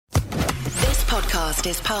podcast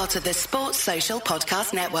is part of the Sports Social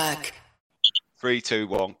Podcast Network. 3, 2,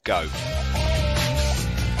 1, go.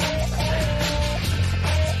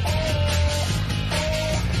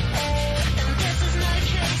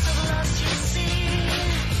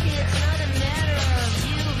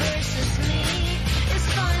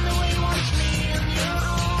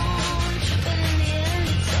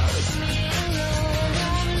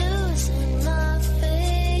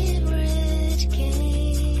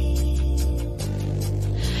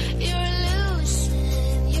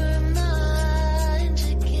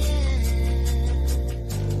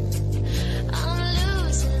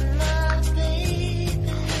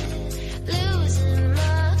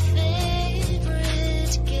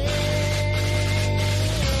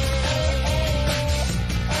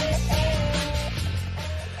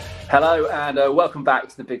 Hello and welcome back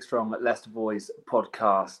to the Big Strong Leicester Boys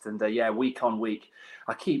podcast. And week on week,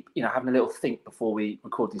 I keep having a little think before we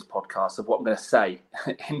record these podcasts of what I'm going to say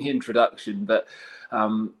in the introduction. But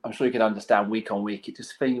I'm sure you can understand week on week, it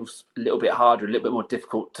just feels a little bit harder, a little bit more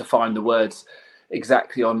difficult to find the words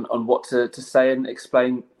exactly on what to say and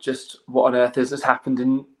explain just what on earth has happened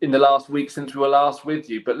in the last week since we were last with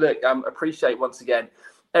you. But look, appreciate once again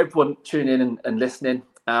everyone tuning in and listening.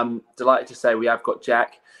 Delighted to say we have got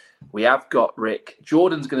Jack. We have got Rick.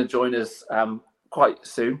 Jordan's going to join us quite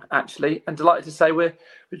soon, actually. And delighted to say we're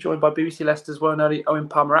joined by BBC Leicester's one and only Owen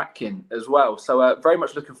Palmer-Atkin as well. So very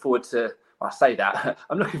much looking forward to, I say that,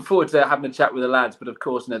 I'm looking forward to having a chat with the lads. But of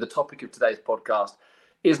course, the topic of today's podcast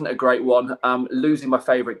isn't a great one. Losing my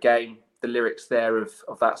favourite game, the lyrics there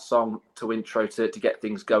of that song to intro to get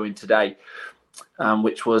things going today,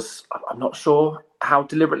 which was, I'm not sure how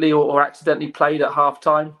deliberately or accidentally played at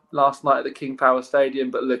half-time last night at the King Power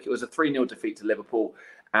Stadium. But look, it was a 3-0 defeat to Liverpool.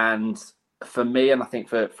 And for me, and I think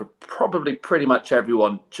for probably pretty much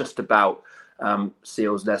everyone, just about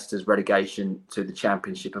seals Leicester's relegation to the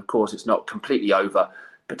Championship. Of course, it's not completely over,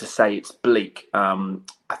 but to say it's bleak,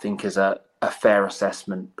 I think is a fair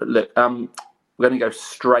assessment. But look, we're going to go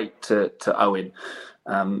straight to Owen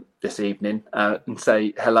this evening and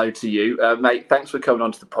say hello to you. Mate, thanks for coming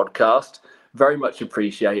on to the podcast. Very much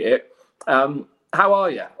appreciate it. How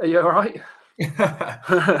are you? Are you all right?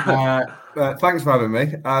 Thanks for having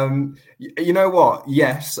me. You know what?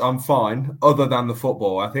 Yes, I'm fine. Other than the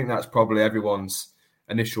football, I think that's probably everyone's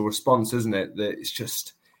initial response, isn't it? That it's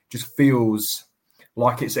just feels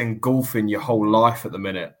like it's engulfing your whole life at the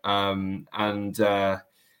minute. And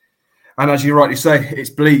as you rightly say, it's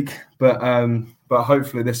bleak. But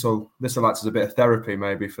hopefully this will act as a bit of therapy,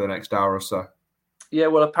 maybe for the next hour or so. Yeah,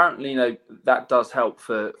 well, apparently, that does help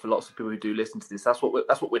for lots of people who do listen to this. That's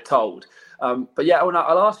what we're told. But yeah,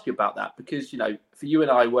 I'll ask you about that because, for you and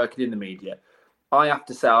I working in the media, I have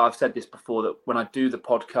to say, I've said this before, that when I do the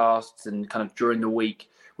podcasts and kind of during the week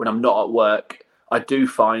when I'm not at work, I do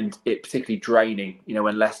find it particularly draining,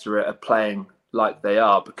 when Leicester are playing like they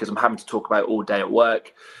are, because I'm having to talk about it all day at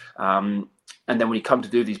work. And then when you come to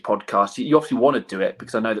do these podcasts, you obviously want to do it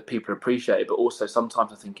because I know that people appreciate it, but also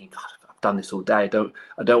sometimes I'm thinking, God, done this all day. I don't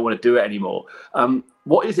want to do it anymore.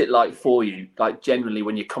 What is it like for you, like generally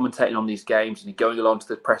when you're commentating on these games and you're going along to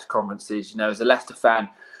the press conferences, as a Leicester fan,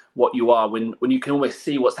 what you are when you can almost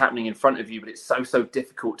see what's happening in front of you, but it's so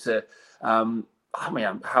difficult to, I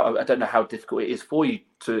don't know how difficult it is for you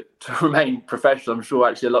to remain professional. I'm sure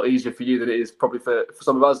actually a lot easier for you than it is probably for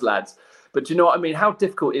some of us lads. But do you know what I mean? How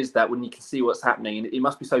difficult is that when you can see what's happening? And it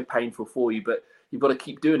must be so painful for you, but you've got to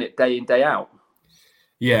keep doing it day in, day out.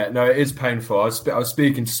 Yeah, no, it is painful. I was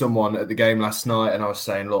speaking to someone at the game last night and I was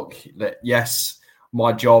saying, look, yes,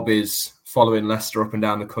 my job is following Leicester up and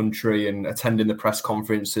down the country and attending the press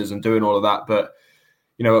conferences and doing all of that. But,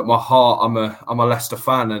 at my heart, I'm a Leicester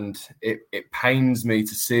fan, and it pains me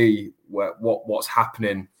to see what's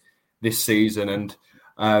happening this season. And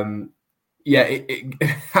I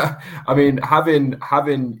mean,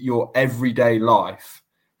 having your everyday life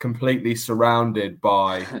completely surrounded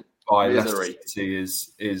by Leicester City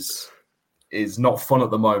is not fun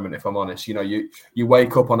at the moment, if I'm honest. You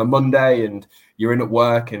wake up on a Monday and you're in at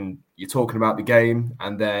work and you're talking about the game,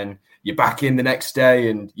 and then you're back in the next day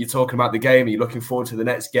and you're talking about the game and you're looking forward to the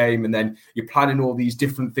next game, and then you're planning all these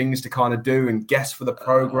different things to kind of do and guess for the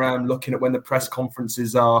programme, looking at when the press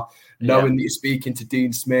conferences are, knowing that you're speaking to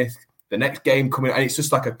Dean Smith, the next game coming, and it's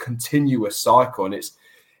just like a continuous cycle. And it's,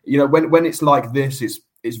 when it's like this,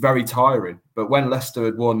 it's very tiring. But when Leicester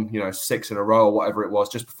had won, 6 in a row or whatever it was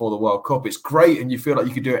just before the World Cup, it's great, and you feel like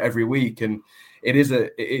you could do it every week. And it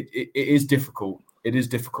is difficult. It is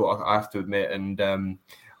difficult, I have to admit. And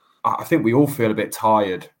I think we all feel a bit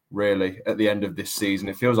tired, really, at the end of this season.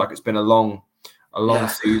 It feels like it's been a long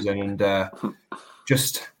season, and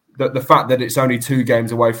just the fact that it's only 2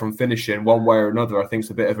 games away from finishing one way or another, I think is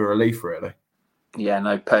a bit of a relief, really. Yeah,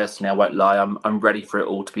 no, personally, I won't lie. I'm ready for it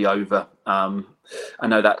all to be over. I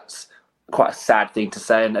know that's quite a sad thing to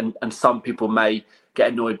say, and some people may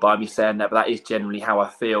get annoyed by me saying that, but that is generally how I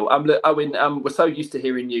feel. Look, Owen, we're so used to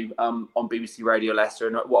hearing you on BBC Radio Leicester,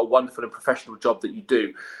 and what a wonderful and professional job that you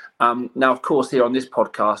do. Now, of course, here on this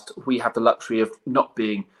podcast, we have the luxury of not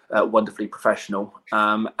being wonderfully professional,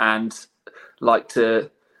 and like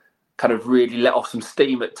to kind of really let off some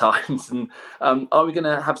steam at times. And are we going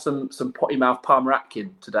to have some potty mouth Palmer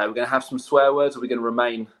Atkin today? We're going to have some swear words, or are we going to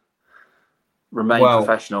remain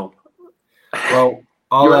professional? Well,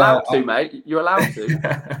 you're allowed to, mate. You're allowed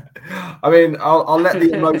to. I mean, I'll let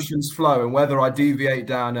the emotions flow, and whether I deviate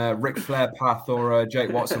down a Ric Flair path or a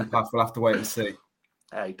Jake Watson path, we'll have to wait and see.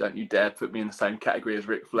 Hey, don't you dare put me in the same category as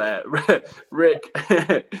Ric Flair. Rick,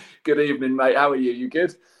 good evening, mate. How are you? You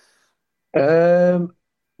good?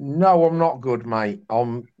 No, I'm not good, mate.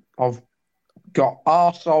 I've got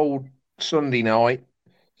arsehole Sunday night.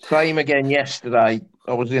 Same again yesterday.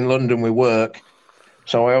 I was in London with work.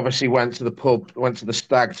 So I obviously went to the pub, went to the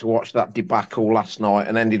Stag to watch that debacle last night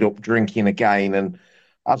and ended up drinking again. And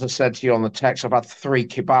as I said to you on the text, I've had 3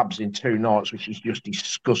 kebabs in 2 nights, which is just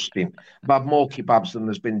disgusting. I've had more kebabs than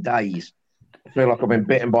there's been days. I feel like I've been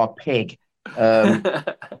bitten by a pig.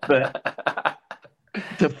 But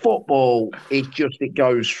the football is just, it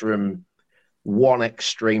goes from one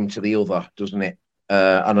extreme to the other, doesn't it?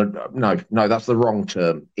 No, that's the wrong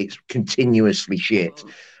term. It's continuously shit.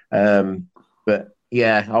 But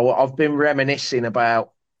yeah, I've been reminiscing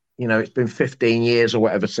about, it's been 15 years or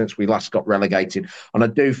whatever since we last got relegated. And I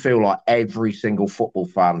do feel like every single football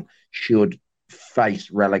fan should face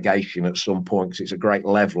relegation at some point, because it's a great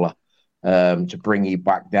leveller to bring you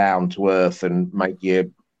back down to earth and make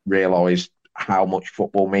you realise how much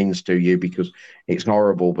football means to you, because it's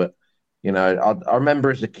horrible. But, I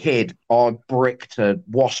remember as a kid, I bricked a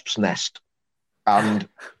wasp's nest and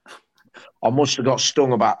I must have got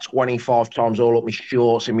stung about 25 times all up my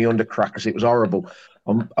shorts and my undercrackers. It was horrible.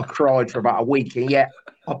 I cried for about a week. And yet,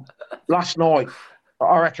 last night,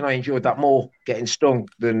 I reckon I enjoyed that more, getting stung,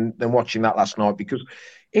 than watching that last night, because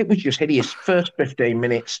it was just hideous. First 15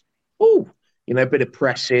 minutes, a bit of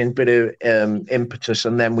pressing, bit of impetus,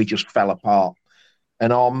 and then we just fell apart.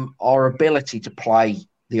 And our ability to play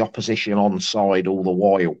the opposition onside all the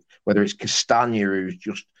while, whether it's Castagna, who's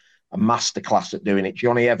just a masterclass at doing it.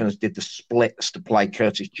 Johnny Evans did the splits to play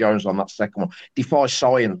Curtis Jones on that second one. Defies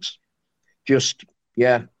science. Just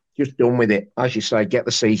done with it. As you say, get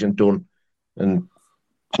the season done and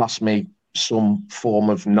pass me some form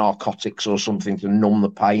of narcotics or something to numb the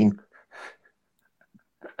pain.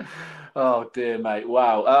 Oh dear, mate!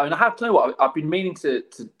 Wow. And I have to know what I've been meaning to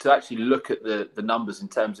actually look at the numbers in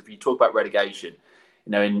terms of, you talk about relegation.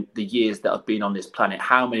 In the years that I've been on this planet,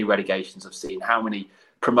 how many relegations I've seen, how many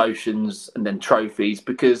promotions and then trophies,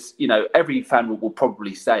 because every fan will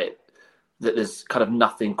probably say it, that there's kind of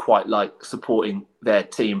nothing quite like supporting their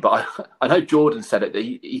team. But I know Jordan said it, that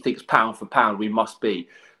he thinks pound for pound we must be,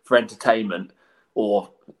 for entertainment, or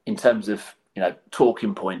in terms of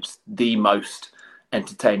talking points, the most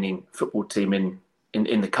entertaining football team in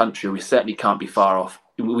the country. We certainly can't be far off.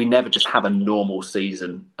 We never just have a normal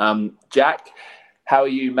season. Jack, how are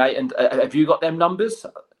you, mate? And have you got them numbers?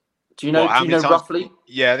 Do you know roughly?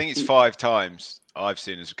 Yeah, I think it's 5 times I've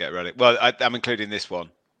seen us get relegated. Well, I'm including this one,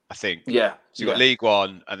 I think. Yeah. So you've got League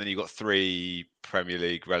One, and then you've got 3 Premier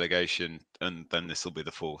League relegation, and then this will be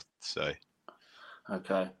the 4th. So,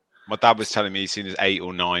 okay. My dad was telling me he's seen us 8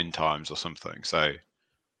 or 9 times or something. So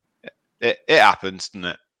it happens, doesn't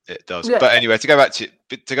it? It does. Yeah. But anyway, to go back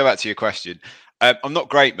to your question, I'm not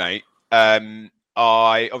great, mate.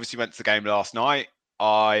 I obviously went to the game last night.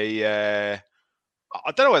 I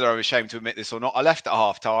don't know whether I'm ashamed to admit this or not. I left at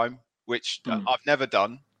half time, which I've never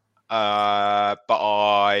done. But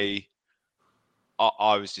I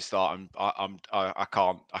was just like, I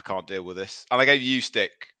can't deal with this. And I gave you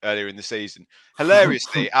stick earlier in the season.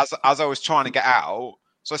 Hilariously, as I was trying to get out,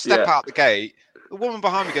 so I step out the gate. The woman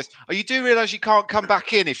behind me goes, "Oh, you do realise you can't come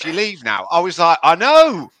back in if you leave now?" I was like, "I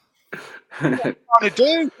know. What are you trying to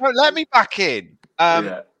do? Don't let me back in."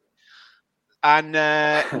 And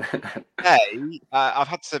I've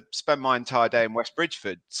had to spend my entire day in West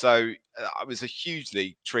Bridgeford, so it was a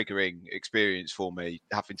hugely triggering experience for me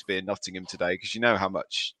having to be in Nottingham today, because you know how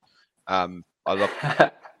much I love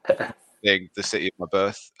being the city of my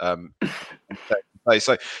birth.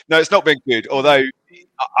 So no, it's not been good. Although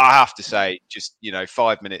I have to say, just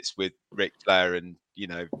 5 minutes with Ric Flair, and you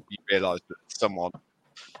realise that someone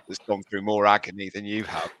has gone through more agony than you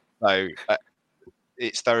have. So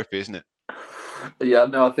it's therapy, isn't it? Yeah,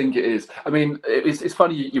 no, I think it is. I mean, it's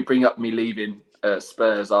funny you bring up me leaving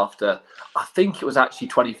Spurs after, I think it was actually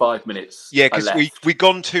 25 minutes. Yeah, because we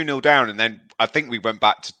gone 2-0 down, and then I think we went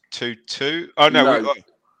back to 2-2. Oh no,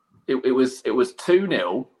 it was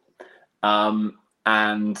 2-0,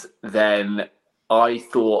 and then I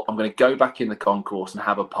thought I'm going to go back in the concourse and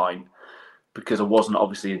have a pint because I wasn't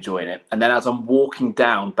obviously enjoying it. And then as I'm walking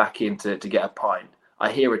down back in to get a pint,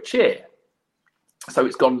 I hear a cheer. So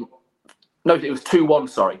it's gone. No, it was 2-1.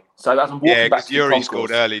 Sorry. So as I'm walking back to the concourse,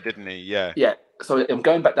 scored early, didn't he? Yeah. Yeah. So I'm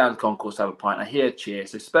going back down the concourse to have a pint. I hear a cheer.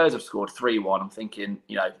 So Spurs have scored 3-1. I'm thinking,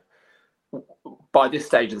 by this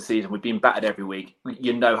stage of the season, we've been battered every week.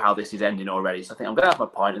 You know how this is ending already. So I think I'm going to have my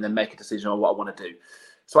pint and then make a decision on what I want to do.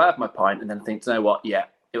 So I have my pint and then think, you know what? Yeah,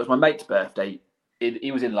 it was my mate's birthday.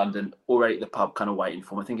 He was in London, already at the pub, kind of waiting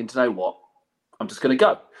for me. Thinking, you know what? I'm just going to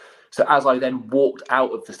go. So as I then walked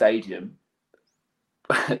out of the stadium,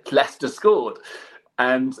 Leicester scored.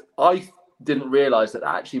 And I didn't realise that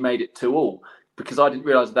actually made it 2-2 because I didn't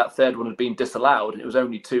realise that third one had been disallowed and it was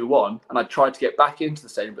only 2-1. And I tried to get back into the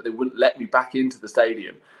stadium, but they wouldn't let me back into the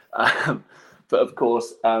stadium. But of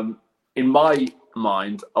course, in my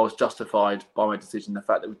mind, I was justified by my decision, the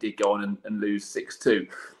fact that we did go on and lose 6-2.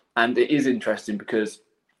 And it is interesting because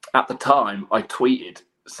at the time I tweeted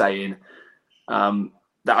saying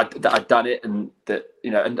that I'd done it and that,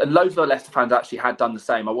 and loads of Leicester fans actually had done the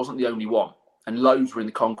same. I wasn't the only one. And loads were in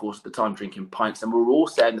the concourse at the time drinking pints. And we were all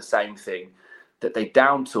saying the same thing, that they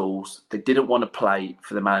downed tools. They didn't want to play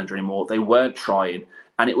for the manager anymore. They weren't trying.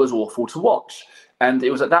 And it was awful to watch. And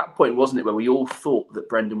it was at that point, wasn't it, where we all thought that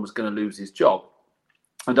Brendan was going to lose his job.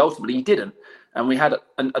 And ultimately he didn't. And we had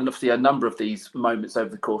obviously a number of these moments over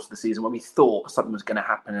the course of the season when we thought something was going to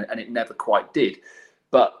happen and it never quite did.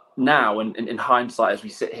 But now, in hindsight, as we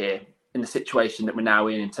sit here in the situation that we're now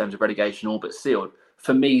in terms of relegation all but sealed,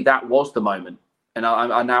 for me, that was the moment. And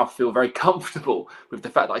I now feel very comfortable with the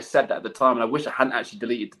fact that I said that at the time. And I wish I hadn't actually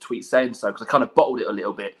deleted the tweet saying so, because I kind of bottled it a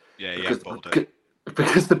little bit.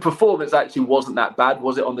 Because the performance actually wasn't that bad,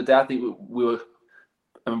 was it, on the day? I think we were,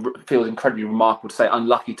 feels incredibly remarkable to say,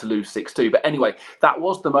 unlucky to lose 6-2. But anyway, that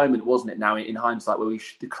was the moment, wasn't it, now in hindsight, where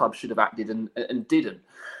the club should have acted and didn't.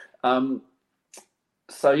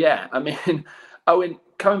 So, yeah, I mean, Owen,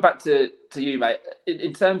 coming back to you, mate,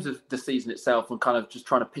 in terms of the season itself and kind of just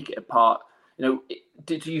trying to pick it apart,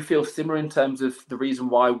 did you feel similar in terms of the reason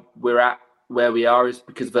why we're at where we are is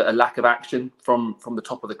because of a lack of action from the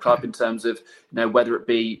top of the club in terms of, whether it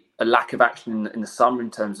be a lack of action in the summer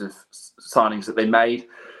in terms of signings that they made.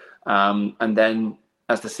 And then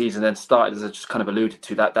as the season then started, as I just kind of alluded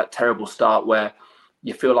to, that terrible start where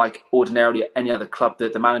you feel like ordinarily at any other club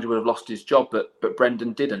that the manager would have lost his job, but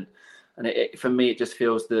Brendan didn't. And for me, it just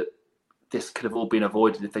feels that this could have all been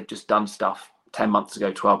avoided if they'd just done stuff 10 months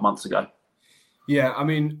ago, 12 months ago. Yeah, I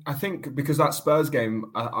mean, I think because that Spurs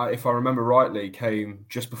game, if I remember rightly, came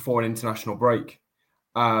just before an international break.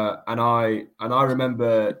 And I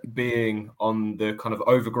remember being on the kind of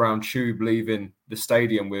overground tube leaving the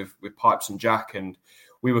stadium with Pipes and Jack, and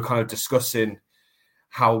we were kind of discussing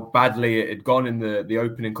how badly it had gone in the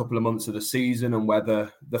opening couple of months of the season, and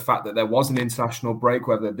whether the fact that there was an international break,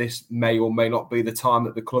 whether this may or may not be the time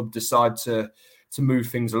that the club decide to move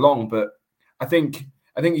things along. But I think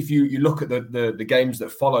if you look at the games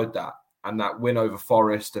that followed that, and that win over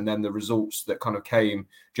Forest, and then the results that kind of came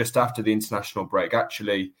just after the international break,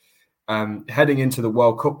 actually heading into the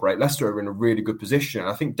World Cup break, Leicester are in a really good position.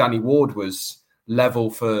 I think Danny Ward was level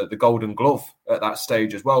for the Golden Glove at that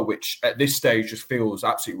stage as well, which at this stage just feels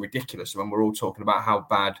absolutely ridiculous when we're all talking about how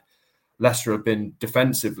bad Leicester have been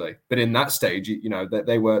defensively. But in that stage,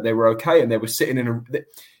 they were okay, and they were sitting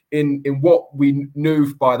in what we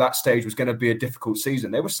knew by that stage was going to be a difficult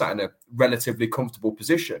season. They were sat in a relatively comfortable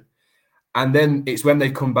position. And then it's when they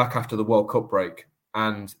come back after the World Cup break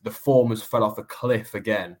and the form has fell off a cliff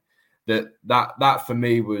again, that for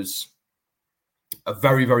me was a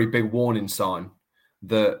very, very big warning sign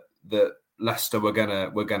that Leicester were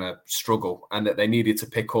gonna struggle, and that they needed to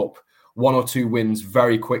pick up one or two wins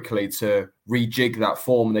very quickly to rejig that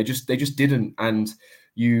form. And they just didn't. And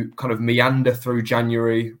you kind of meander through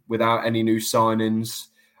January without any new signings,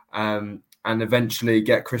 and eventually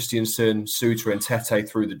get Christensen, Suter, and Tete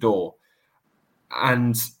through the door.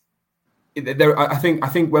 And I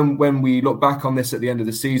think when we look back on this at the end of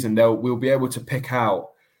the season, we'll be able to pick out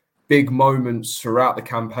big moments throughout the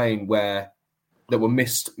campaign where there were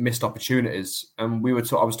missed opportunities. And I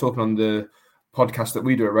was talking on the podcast that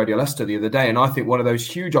we do at Radio Leicester the other day, and I think one of those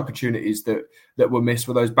huge opportunities that were missed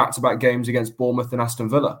were those back-to-back games against Bournemouth and Aston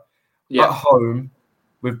Villa. Yeah. At home,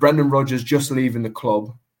 with Brendan Rodgers just leaving the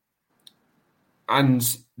club,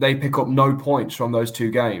 and they pick up no points from those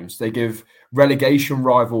 2 games. They give relegation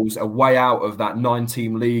rivals a way out of that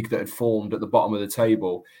 9-team league that had formed at the bottom of the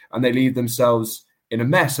table, and they leave themselves in a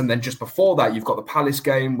mess. And then just before that, you've got the Palace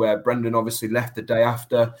game where Brendan obviously left the day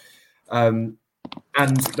after. And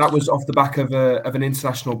that was off the back of an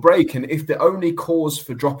international break. And if the only cause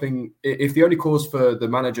for the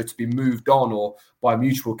manager to be moved on or by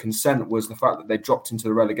mutual consent was the fact that they dropped into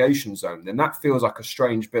the relegation zone, then that feels like a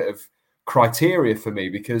strange bit of criteria for me,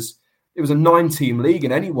 because it was a 9-team league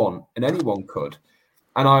and anyone could.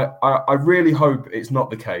 And I really hope it's not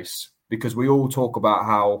the case, because we all talk about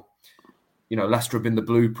how, Leicester have been the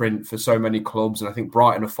blueprint for so many clubs, and I think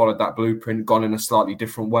Brighton have followed that blueprint, gone in a slightly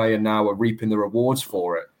different way, and now are reaping the rewards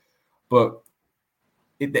for it. But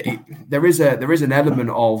there is an element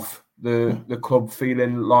of the club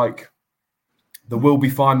feeling like the will be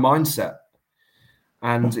fine mindset,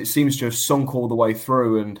 and it seems to have sunk all the way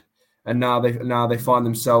through. And now they find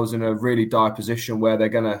themselves in a really dire position where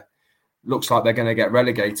looks like they're gonna get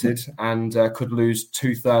relegated and could lose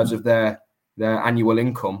 2/3 of their annual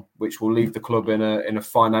income, which will leave the club in a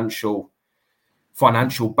financial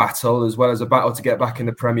battle, as well as a battle to get back in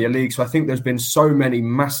the Premier League. So I think there's been so many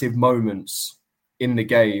massive moments in the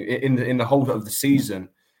game, in the whole of the season,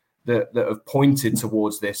 that have pointed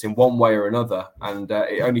towards this in one way or another. And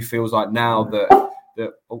it only feels like now that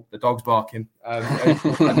the dog's barking. Now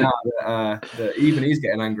that even he's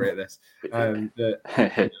getting angry at this.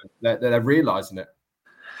 That they're realising it.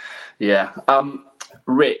 Yeah.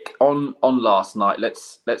 Rick, on last night,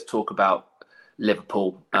 let's talk about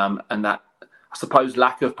Liverpool and that, I suppose,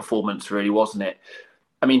 lack of performance, really, wasn't it?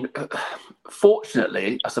 I mean,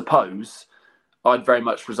 fortunately, I suppose, I'd very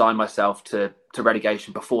much resigned myself to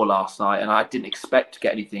relegation before last night, and I didn't expect to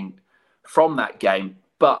get anything from that game.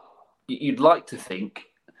 But you'd like to think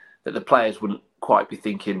that the players wouldn't quite be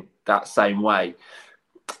thinking that same way.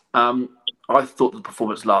 I thought the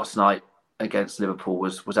performance last night against Liverpool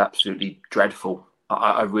was absolutely dreadful.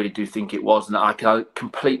 I really do think it was, and I can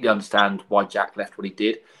completely understand why Jack left what he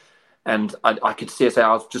did. And I could see,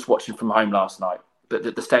 I was just watching from home last night,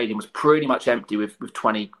 but the stadium was pretty much empty with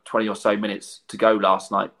 20 or so minutes to go last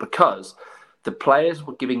night, because the players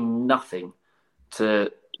were giving nothing to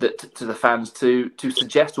the fans to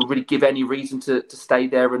suggest or really give any reason to stay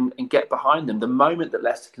there and get behind them. The moment that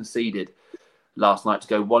Leicester conceded last night to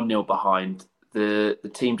go 1-0 behind, the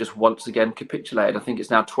team just once again capitulated. I think it's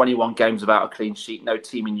now 21 games without a clean sheet. No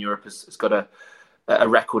team in Europe has got a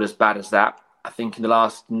record as bad as that. I think in the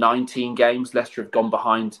last 19 games, Leicester have gone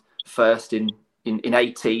behind first in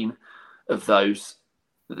 18 of those.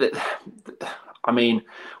 I mean,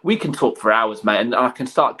 we can talk for hours, mate, and I can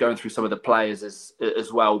start going through some of the players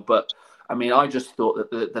as well. But I mean, I just thought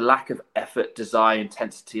that the lack of effort, desire,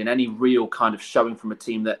 intensity, and any real kind of showing from a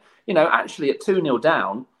team that, actually at 2-0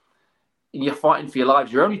 down, and you're fighting for your lives,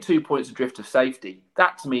 you're only 2 points adrift of safety.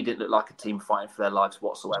 That to me didn't look like a team fighting for their lives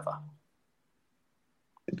whatsoever.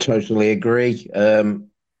 Totally agree. I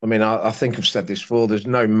mean, I think I've said this before. There's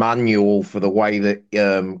no manual for the way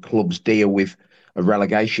that clubs deal with a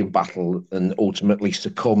relegation battle and ultimately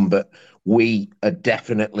succumb, but we are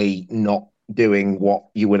definitely not doing what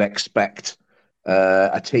you would expect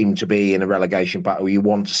a team to be in a relegation battle. You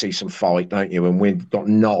want to see some fight, don't you? And we've got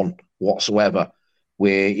none whatsoever.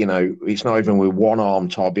 We're, it's not even with one arm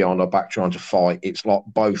tied behind our back trying to fight. It's like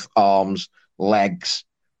both arms, legs,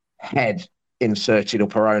 head inserted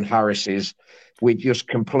up our own Harris's. We're just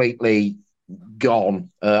completely gone.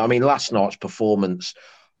 I mean, last night's performance,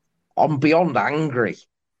 I'm beyond angry.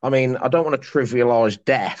 I mean, I don't want to trivialise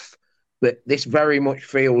death, but this very much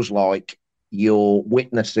feels like you're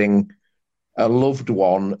witnessing a loved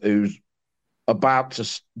one who's about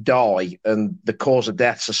to die and the cause of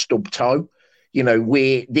death's a stub toe.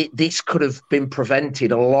 This could have been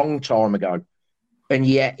prevented a long time ago. And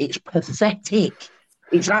yet it's pathetic.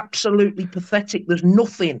 It's absolutely pathetic. There's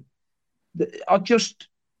nothing.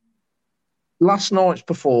 Last night's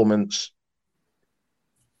performance,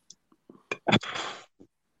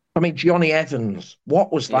 I mean, Johnny Evans,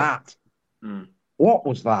 what was that? What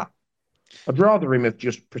was that? I'd rather him have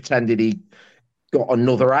just pretended he got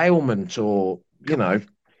another ailment or, Can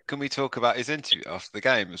we talk about his interview after the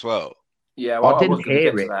game as well? Yeah, well, I didn't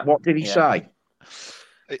hear it. What did he say?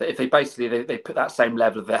 If they put that same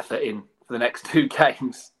level of effort in for the next 2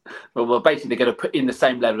 games, well, basically they're going to put in the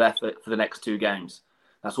same level of effort for the next 2 games.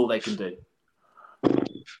 That's all they can do.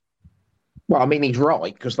 Well, I mean, he's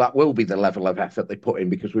right, because that will be the level of effort they put in,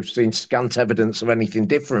 because we've seen scant evidence of anything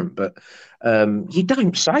different. But you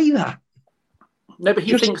don't say that. No, but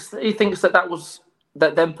he thinks that was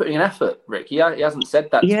them putting an effort, Rick. He hasn't said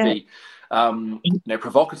that to be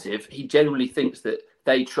provocative. He genuinely thinks that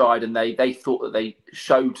they tried and they thought that they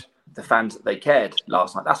showed the fans that they cared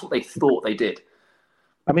last night. That's what they thought they did.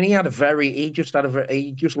 I mean, he just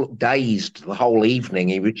looked dazed the whole evening.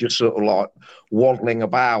 He was just sort of like waddling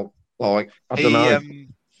about, like, I don't know.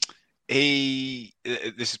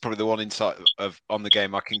 This is probably the one insight on the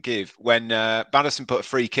game I can give. When Madison put a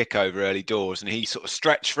free kick over early doors, and he sort of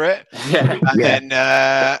stretched for it, and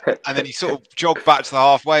then he sort of jogged back to the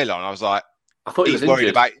halfway line. I was like, I thought he's worried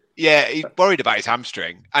about his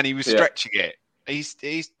hamstring, and he was stretching it.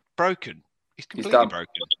 He's broken. He's completely broken.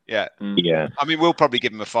 Yeah. Yeah. I mean, we'll probably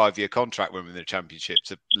give him a 5-year contract when we're in the championship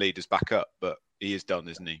to lead us back up, but he is done,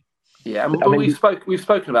 isn't he? Yeah, and we've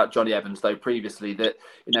spoken about Johnny Evans though previously, that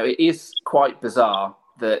it is quite bizarre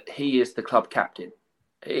that he is the club captain.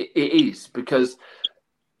 It is, because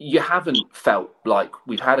you haven't felt like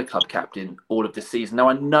we've had a club captain all of this season. Now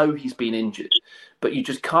I know he's been injured, but you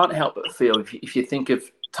just can't help but feel if you think of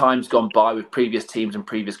times gone by with previous teams and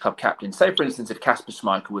previous club captains. Say for instance, if Kasper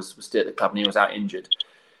Schmeichel was still at the club and he was out injured,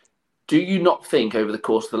 do you not think over the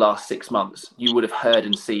course of the last 6 months you would have heard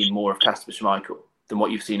and seen more of Kasper Schmeichel than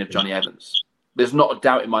what you've seen of Johnny Evans? There's not a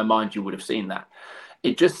doubt in my mind you would have seen that.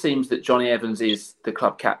 It just seems that Johnny Evans is the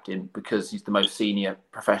club captain because he's the most senior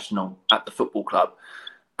professional at the football club.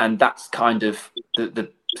 And that's kind of the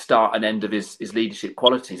start and end of his leadership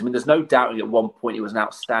qualities. I mean, there's no doubting at one point he was an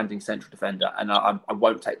outstanding central defender, and I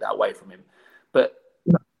won't take that away from him. But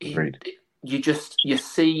you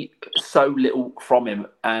see so little from him.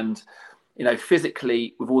 And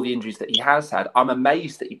physically, with all the injuries that he has had, I'm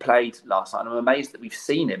amazed that he played last night. And I'm amazed that we've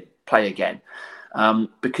seen him play again,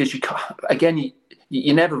 because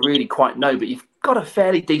you never really quite know, but you've got a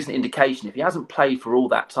fairly decent indication if he hasn't played for all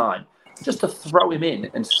that time, just to throw him in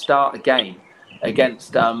and start a game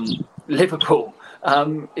against Liverpool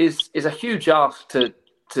is a huge ask to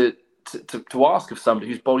ask of somebody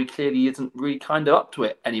whose body clearly isn't really kind of up to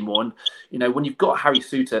it anymore. And when you've got Harry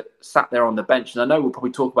Souttar sat there on the bench, and I know we'll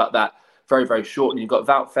probably talk about that very, very shortly. You've got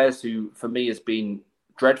Wout Faes, who for me has been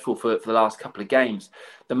dreadful for the last couple of games.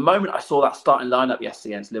 The moment I saw that starting lineup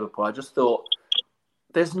yesterday against Liverpool, I just thought,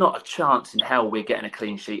 there's not a chance in hell we're getting a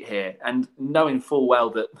clean sheet here. And knowing full well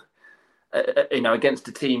that, against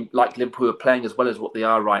a team like Liverpool who are playing as well as what they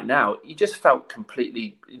are right now, you just felt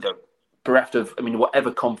completely, bereft of,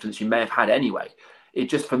 whatever confidence you may have had anyway. It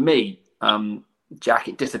just, for me, Jack,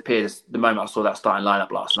 it disappeared the moment I saw that starting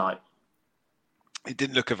lineup last night. It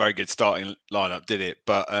didn't look a very good starting lineup, did it?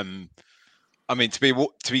 But to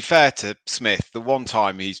be fair to Smith, the one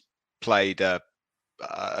time he's played a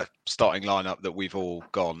starting lineup that we've all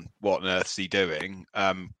gone, what on earth's he doing?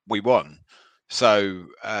 We won. So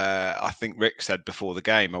I think Rick said before the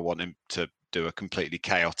game, I want him to do a completely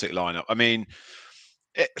chaotic lineup.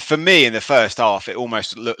 For me, in the first half, it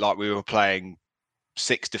almost looked like we were playing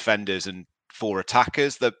 6 defenders and 4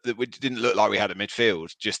 attackers. That we didn't look like we had a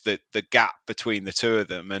midfield. Just the gap between the two of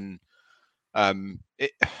them, and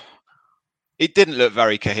it didn't look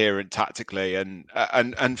very coherent tactically. And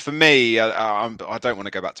for me, I don't want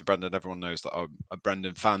to go back to Brendan. Everyone knows that I'm a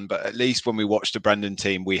Brendan fan, but at least when we watched the Brendan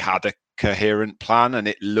team, we had a coherent plan, and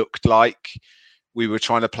it looked like we were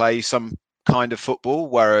trying to play some kind of football.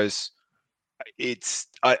 Whereas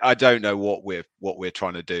I don't know what we're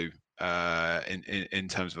trying to do in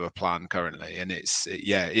terms of a plan currently, and it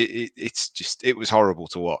was horrible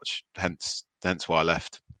to watch. Hence why I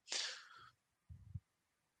left.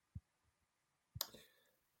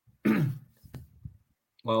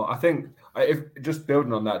 Well, I think if just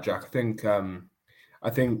building on that, Jack, I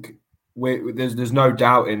think there's no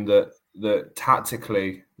doubt in that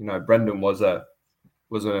tactically, Brendan was an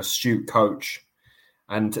astute coach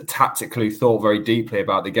and tactically thought very deeply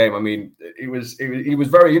about the game. He was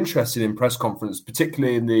very interested in press conference,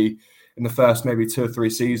 particularly in the first maybe 2 or 3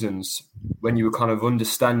 seasons when you were kind of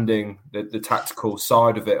understanding the tactical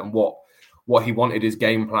side of it and what he wanted his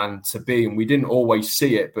game plan to be. And we didn't always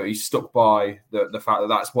see it, but he stuck by the fact that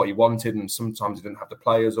that's what he wanted. And sometimes he didn't have the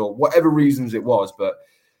players or whatever reasons it was, but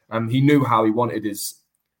he knew how he wanted his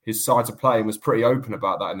side to play and was pretty open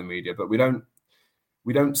about that in the media. But we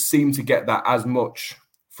don't seem to get that as much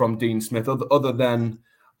from Dean Smith, other than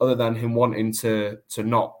him wanting to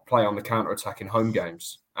not play on the counter attack in home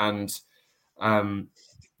games. And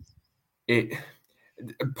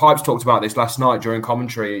Pipes talked about this last night during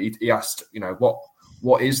commentary. He asked,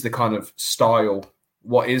 what is the kind of style,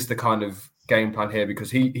 what is the kind of game plan here? Because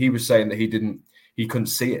he was saying that he couldn't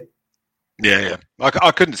see it. Yeah.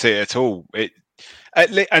 I couldn't see it at all.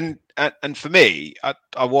 And for me,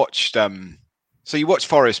 I watched. So you watch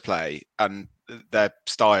Forest play, and their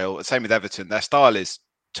style. Same with Everton. Their style is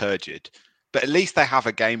turgid, but at least they have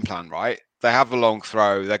a game plan, right? They have a long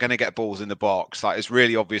throw. They're going to get balls in the box. Like, it's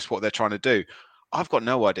really obvious what they're trying to do. I've got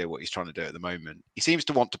no idea what he's trying to do at the moment. He seems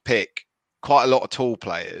to want to pick quite a lot of tall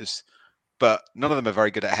players, but none of them are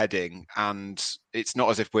very good at heading. And it's not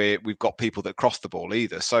as if we've got people that cross the ball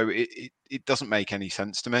either. So it doesn't make any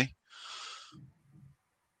sense to me.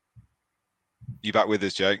 You back with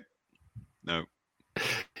us, Jake? No.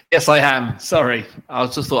 Yes, I am. Sorry. I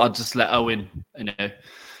just thought I'd just let Owen,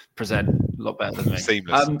 present a lot better than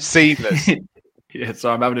me. Seamless. Yeah,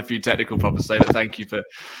 so I'm having a few technical problems today, but thank you for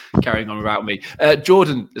carrying on without me.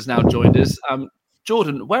 Jordan has now joined us.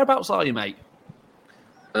 Jordan, whereabouts are you, mate?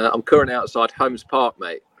 I'm currently outside Holmes Park,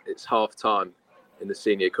 mate. It's half-time in the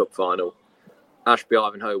Senior Cup final. Ashby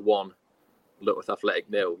Ivanhoe 1, Lutworth Athletic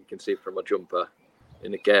 0. You can see from my jumper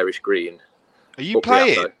in the garish green. Are you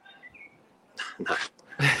playing? No.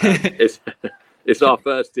 It's our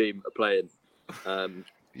first team are playing.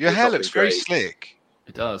 Your hair looks very slick.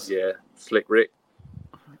 It does. Yeah, slick Rick.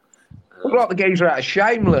 Look like the games are out of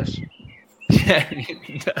Shameless. Yeah,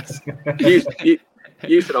 it does.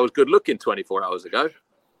 You said I was good looking 24 hours ago.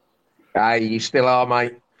 Hey, you still are,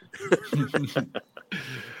 mate.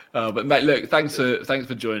 But mate, look, thanks for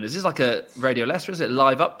joining us. This is like a Radio Leicester, is it? A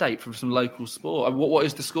live update from some local sport. What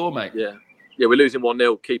is the score, mate? Yeah, we're losing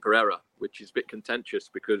 1-0, keeper error, which is a bit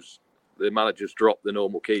contentious because the manager's dropped the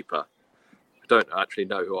normal keeper. I don't actually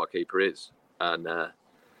know who our keeper is, and the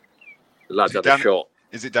lads had a shot.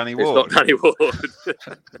 Is it Danny Ward? It's not Danny Ward.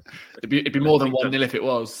 It'd be more than 1-0 if it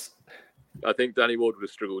was. I think Danny Ward would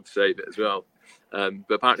have struggled to save it as well.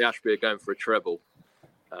 But apparently Ashby are going for a treble.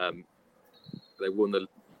 They won the...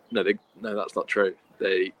 No, that's not true.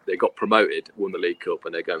 They got promoted, won the League Cup,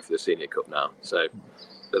 and they're going for the Senior Cup now. So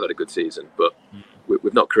they've had a good season, but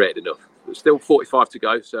we've not created enough. There's still 45 to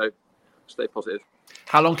go, so stay positive.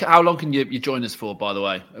 How long can you join us for, by the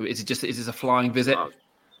way? Is this a flying visit?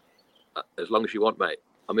 As long as you want, mate.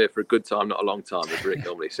 I'm here for a good time, not a long time, as Rick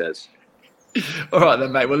normally says. All right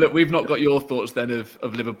then, mate. Well, look, we've not got your thoughts then of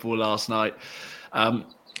Liverpool last night.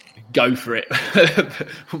 Go for it.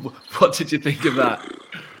 What did you think of that?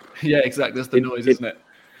 Yeah, exactly. That's the noise, isn't it?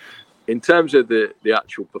 In terms of the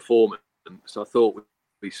actual performance, I thought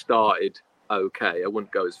we started okay. I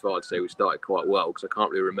wouldn't go as far to say we started quite well because I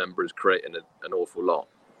can't really remember us creating an awful lot.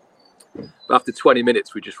 But after 20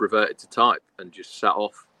 minutes, we just reverted to type and just sat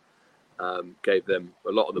off. Gave them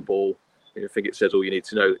a lot of the ball. I think it says all you need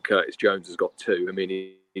to know that Curtis Jones has got 2. I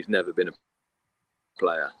mean, he's never been a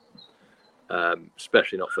player,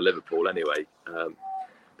 especially not for Liverpool anyway.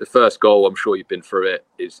 The first goal, I'm sure you've been through it,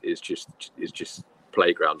 is just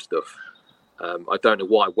playground stuff. I don't know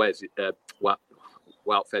why Wout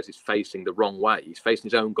Fez is facing the wrong way. He's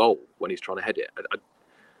facing his own goal when he's trying to head it.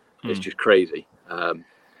 It's just crazy.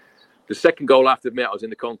 The second goal, I have to admit, I was in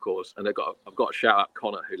the concourse and I've got to shout out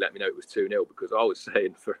Connor, who let me know it was 2-0 because I was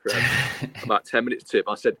saying for about 10 minutes to him,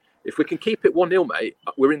 I said, if we can keep it 1-0, mate,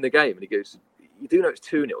 we're in the game. And he goes, you do know it's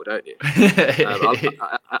 2-0, don't you?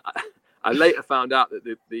 I later found out that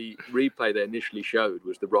the replay they initially showed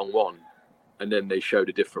was the wrong one, and then they showed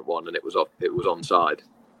a different one, and it was onside,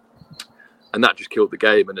 and that just killed the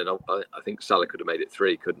game. And then I think Salah could have made it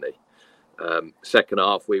 3, couldn't he? Second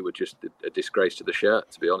half, we were just a disgrace to the shirt,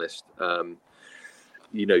 to be honest.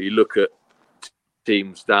 You look at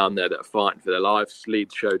teams down there that are fighting for their lives.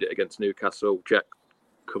 Leeds showed it against Newcastle. Jack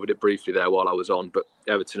covered it briefly there while I was on, but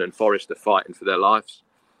Everton and Forest are fighting for their lives.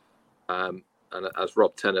 And as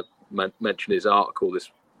Rob Tenner mentioned in his article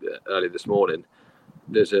earlier this morning,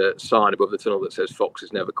 there's a sign above the tunnel that says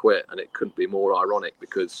Foxes never quit, and it couldn't be more ironic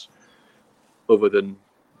because other than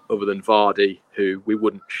Vardy, who we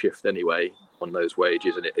wouldn't shift anyway on those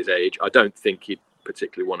wages and at his age, I don't think he'd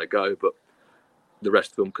particularly want to go, but the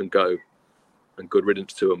rest of them can go, and good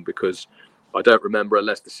riddance to them, because I don't remember a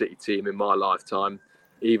Leicester City team in my lifetime,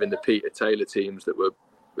 even the Peter Taylor teams that were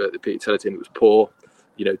the Peter Taylor team that was poor,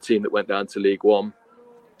 team that went down to League One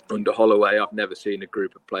under Holloway. I've never seen a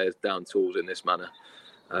group of players down tools in this manner.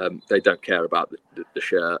 They don't care about the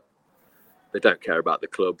shirt. They don't care about the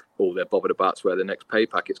club. All they're bothered about is where the next pay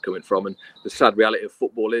packet's coming from. And the sad reality of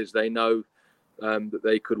football is they know that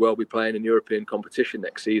they could well be playing in European competition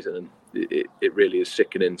next season. And it really is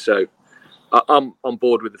sickening. So I'm on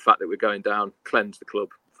board with the fact that we're going down, cleanse the club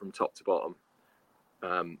from top to bottom,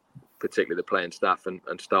 particularly the playing staff, and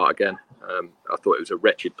start again. I thought it was a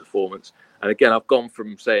wretched performance. And again, I've gone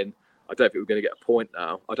from saying, I don't think we're going to get a point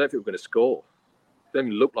now. I don't think we're going to score. It doesn't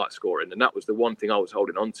even look like scoring. And that was the one thing I was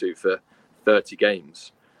holding on to for 30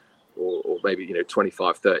 games or maybe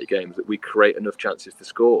 25, 30 games, that we create enough chances to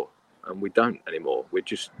score, and we don't anymore. We're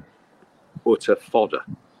just utter fodder.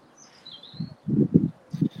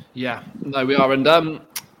 Yeah, no, we are. And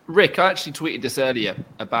Rick, I actually tweeted this earlier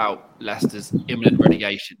about Leicester's imminent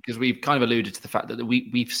relegation because we've kind of alluded to the fact that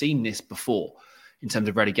we've seen this before in terms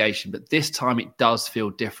of relegation, but this time it does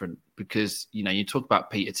feel different because, you talk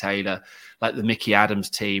about Peter Taylor, like the Mickey Adams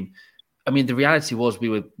team. I mean, the reality was we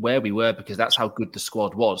were where we were because that's how good the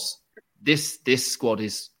squad was. This squad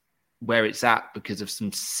is where it's at because of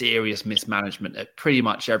some serious mismanagement at pretty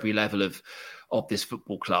much every level of this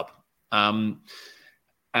football club. And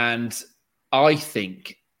I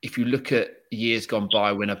think if you look at years gone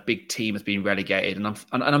by when a big team has been relegated, and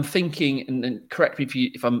I'm thinking, and correct me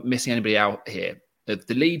if I'm missing anybody out here,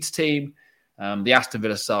 the Leeds team, the Aston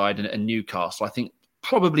Villa side, and Newcastle, I think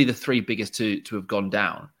probably the three biggest to have gone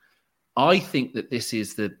down. I think that this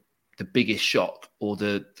is the biggest shock or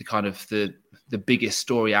the kind of the biggest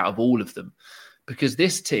story out of all of them, because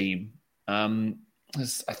this team, I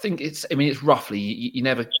think it's roughly, you're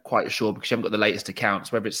never quite sure because you haven't got the latest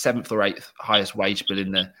accounts, whether it's 7th or 8th highest wage bill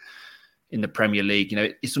in the Premier League.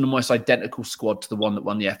 It's an almost identical squad to the one that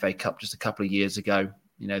won the FA Cup just a couple of years ago.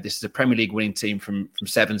 This is a Premier League winning team from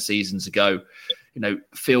 7 seasons ago,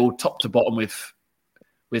 filled top to bottom with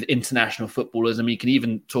international footballers. I mean, you can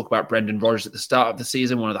even talk about Brendan Rodgers at the start of the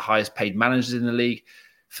season, one of the highest paid managers in the league.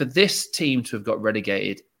 For this team to have got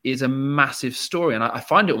relegated is a massive story. And I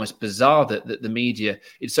find it almost bizarre that the media,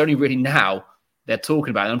 it's only really now they're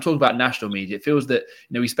talking about it. And I'm talking about national media. It feels that,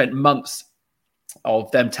 we spent months of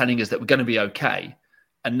them telling us that we're going to be okay.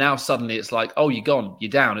 And now suddenly it's like, oh, you're gone, you're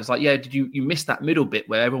down. It's like, yeah, did you miss that middle bit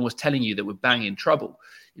where everyone was telling you that we're bang in trouble?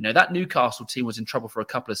 That Newcastle team was in trouble for a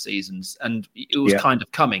couple of seasons and it was kind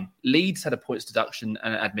of coming. Leeds had a points deduction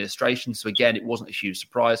and administration. So again, it wasn't a huge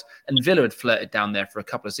surprise. And Villa had flirted down there for a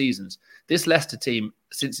couple of seasons. This Leicester team,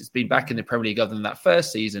 since it's been back in the Premier League other than that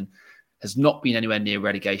first season, has not been anywhere near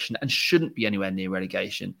relegation and shouldn't be anywhere near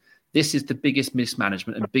relegation. This is the biggest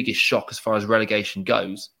mismanagement and biggest shock as far as relegation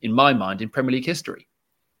goes, in my mind, in Premier League history.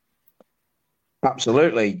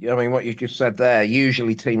 Absolutely. I mean, what you just said there,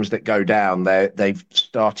 usually teams that go down, they've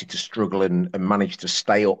started to struggle and managed to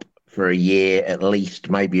stay up for a year at least,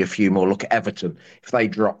 maybe a few more. Look at Everton. If they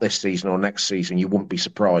drop this season or next season, you wouldn't be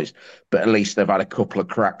surprised. But at least they've had a couple of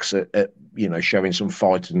cracks at showing some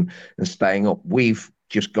fight and staying up. We've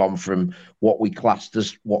just gone from what we classed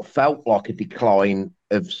as what felt like a decline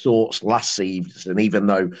of sorts last season, even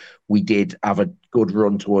though we did have a good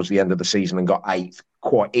run towards the end of the season and got 8th.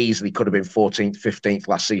 Quite easily could have been 14th, 15th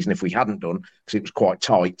last season if we hadn't done, because it was quite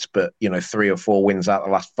tight. But 3 or 4 wins out of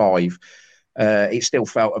the last 5, it still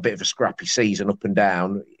felt a bit of a scrappy season up and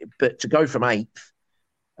down. But to go from 8th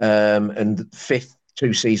and 5th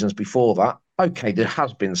 2 seasons before that, okay,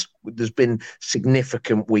 there's been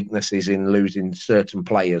significant weaknesses in losing certain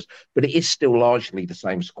players, but it is still largely the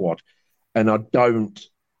same squad. And I can't.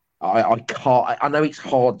 I know it's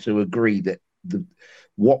hard to agree that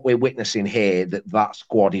what we're witnessing here, that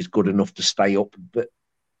squad is good enough to stay up, but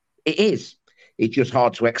it is. It's just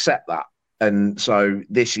hard to accept that. And so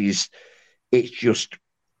it's just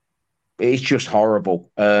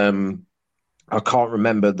horrible. I can't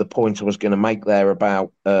remember the point I was going to make there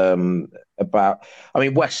about. I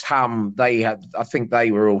mean, West Ham. I think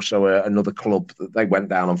they were also another club that they went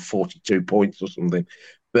down on 42 points or something.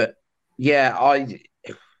 But yeah,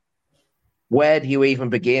 where do you even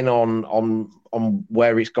begin on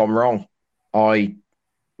where it's gone wrong?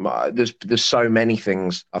 There's so many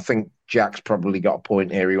things. I think Jack's probably got a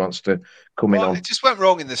point here he wants to come in on. It just went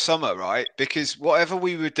wrong in the summer, right? Because whatever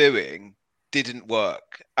we were doing didn't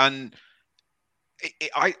work. And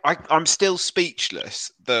I'm still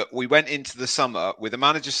speechless that we went into the summer with the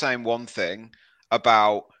manager saying one thing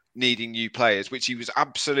about needing new players, which he was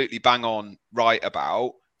absolutely bang on right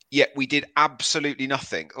about. Yet we did absolutely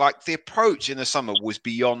nothing. Like, the approach in the summer was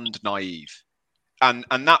beyond naive. And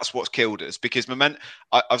that's what's killed us, because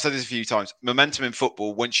I've said this a few times, momentum in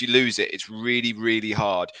football, once you lose it, it's really, really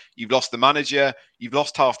hard. You've lost the manager, you've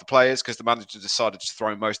lost half the players because the manager decided to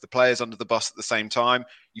throw most of the players under the bus at the same time.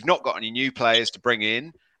 You've not got any new players to bring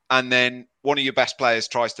in. And then one of your best players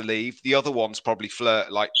tries to leave. The other one's probably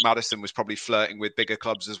like Maddison was probably flirting with bigger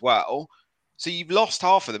clubs as well. So you've lost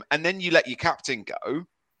half of them. And then you let your captain go.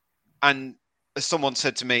 And as someone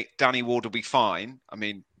said to me, Danny Ward will be fine. I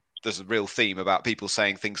mean, there's a real theme about people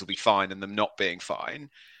saying things will be fine and them not being fine.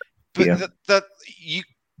 But that you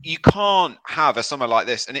can't have a summer like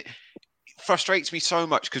this. And it frustrates me so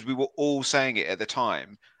much because we were all saying it at the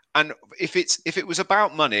time. And if it was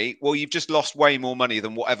about money, well, you've just lost way more money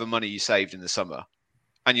than whatever money you saved in the summer.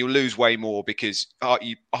 And you'll lose way more because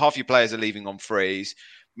half your players are leaving on frees.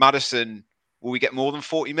 Maddison, will we get more than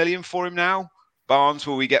 40 million for him now? Barnes,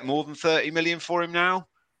 will we get more than 30 million for him now?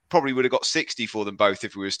 Probably would have got 60 for them both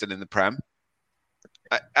if we were still in the Prem.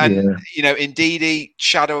 And, Ndidi,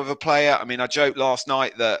 shadow of a player. I mean, I joked last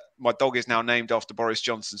night that my dog is now named after Boris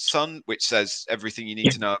Johnson's son, which says everything you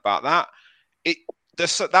need to know about that.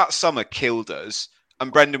 That summer killed us.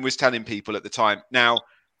 And Brendan was telling people at the time, now,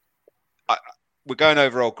 we're going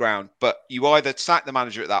over old ground, but you either sack the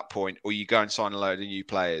manager at that point or you go and sign a load of new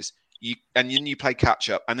players. And then you play catch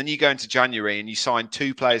up. And then you go into January and you sign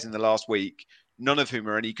 2 players in the last week, none of whom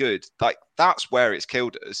are any good. Like, that's where it's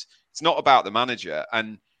killed us. It's not about the manager.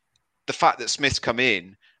 And the fact that Smith's come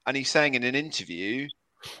in and he's saying in an interview,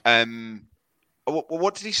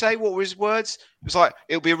 what did he say? What were his words? It was like,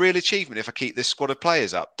 it'll be a real achievement if I keep this squad of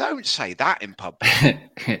players up. Don't say that in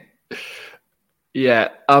public. Yeah.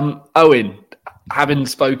 Owen, having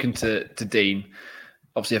spoken to Dean,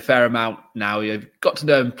 obviously a fair amount now, you've got to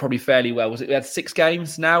know him probably fairly well. We had 6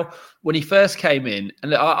 games now? When he first came in,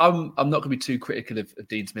 and I'm not going to be too critical of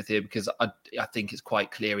Dean Smith here because I think it's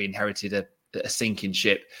quite clear he inherited a sinking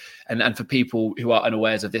ship. And for people who are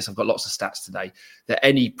unawares of this, I've got lots of stats today, that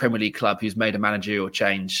any Premier League club who's made a managerial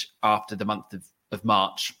change after the month of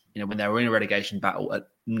March, when they were in a relegation battle,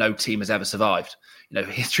 no team has ever survived.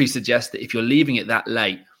 History suggests that if you're leaving it that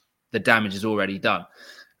late, the damage is already done.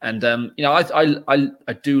 And,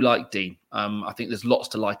 I do like Dean. I think there's lots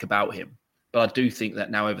to like about him. But I do think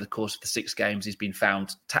that now over the course of the 6 games, he's been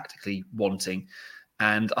found tactically wanting.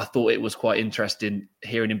 And I thought it was quite interesting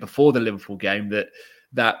hearing him before the Liverpool game that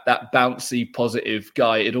bouncy, positive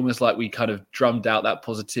guy. It almost like we kind of drummed out that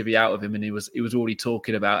positivity out of him. And he was already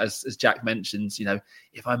talking about, as Jack mentions,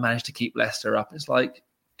 if I manage to keep Leicester up, it's like,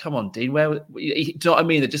 come on, Dean, do you know what I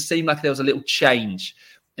mean? It just seemed like there was a little change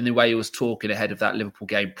in the way he was talking ahead of that Liverpool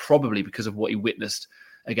game, probably because of what he witnessed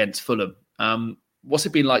against Fulham. What's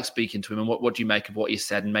it been like speaking to him, and what do you make of what he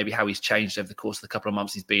said, and maybe how he's changed over the course of the couple of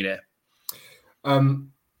months he's been here? Firstly,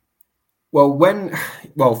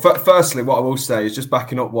 what I will say is just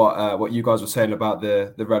backing up what you guys were saying about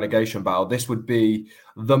the relegation battle. This would be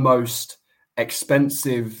the most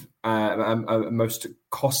expensive, most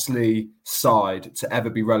costly side to ever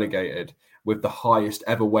be relegated, with the highest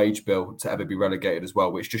ever wage bill to ever be relegated as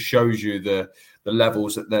well, which just shows you the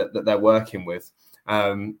levels that they're working with.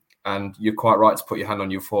 And you're quite right to put your hand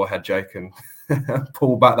on your forehead, Jake, and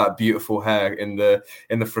pull back that beautiful hair in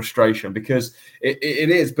the frustration, because it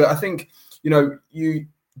is. But I think,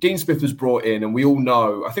 Dean Smith was brought in, and we all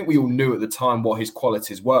knew at the time what his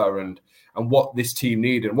qualities were and what this team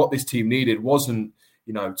needed. And what this team needed wasn't,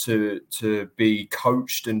 to be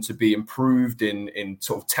coached and to be improved in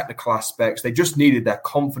sort of technical aspects. They just needed their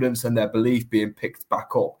confidence and their belief being picked back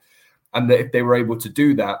up. And that if they were able to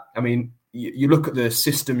do that, I mean, you look at the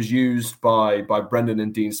systems used by Brendan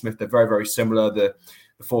and Dean Smith, they're very, very similar. The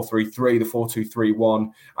 4-3-3, the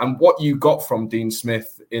 4-2-3-1. And what you got from Dean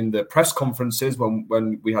Smith in the press conferences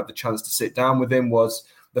when we had the chance to sit down with him was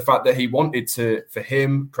the fact that he wanted for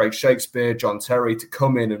him, Craig Shakespeare, John Terry, to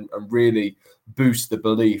come in and really boost the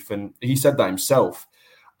belief. And he said that himself.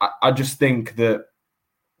 I just think that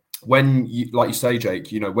when you, like you say, Jake,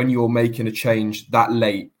 when you're making a change that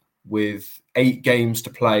late with 8 games to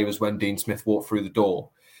play was when Dean Smith walked through the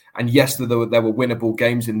door. And yes, there were winnable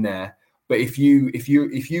games in there. But if you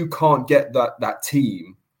can't get that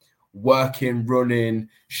team working, running,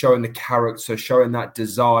 showing the character, showing that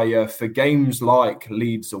desire for games like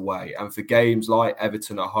Leeds away and for games like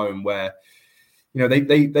Everton at home, where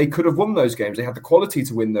they could have won those games. They had the quality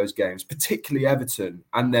to win those games, particularly Everton,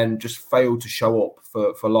 and then just failed to show up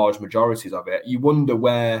for large majorities of it. You wonder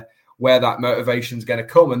where that motivation is going to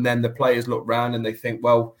come. And then the players look round and they think,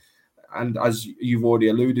 well, and as you've already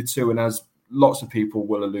alluded to, and as lots of people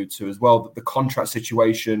will allude to as well, that the contract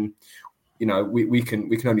situation, we can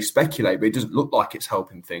only speculate, but it doesn't look like it's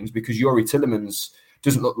helping things, because Youri Tielemans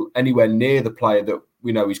doesn't look anywhere near the player that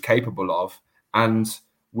we know he's capable of, and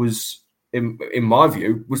was, in my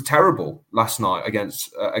view, was terrible last night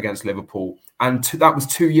against Liverpool. And that was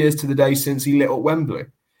 2 years to the day since he lit up Wembley.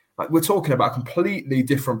 Like, we're talking about a completely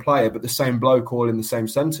different player, but the same bloke all in the same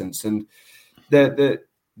sentence. And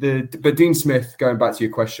but Dean Smith, going back to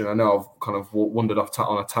your question, I know I've kind of wandered off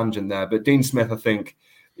on a tangent there, but Dean Smith, I think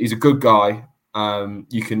he's a good guy.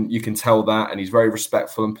 You can tell that, and he's very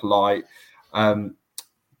respectful and polite.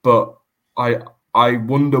 But I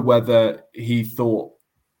wonder whether he thought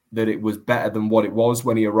that it was better than what it was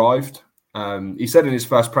when he arrived. He said in his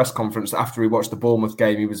first press conference after he watched the Bournemouth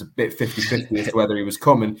game, he was a bit 50-50 as to whether he was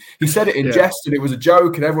coming. He said it in jest, and it was a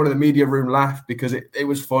joke, and everyone in the media room laughed because it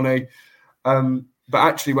was funny. But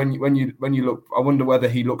actually, when you look, I wonder whether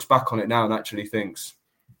he looks back on it now and actually thinks,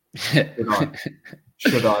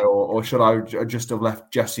 should I, or should I just have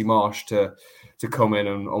left Jesse Marsh to come in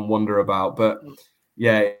and wonder about? But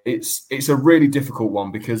yeah, it's a really difficult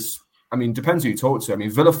one because, I mean, depends who you talk to. I mean,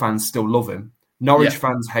 Villa fans still love him. Norwich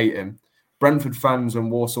fans hate him. Brentford fans and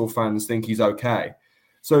Walsall fans think he's okay.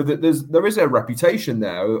 So that there is a reputation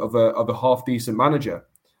there of a half decent manager.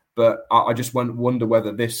 But I just wonder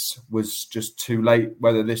whether this was just too late,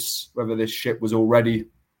 whether this ship was already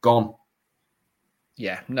gone.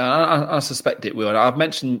 Yeah, no, I suspect it will. I've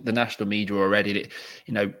mentioned the national media already.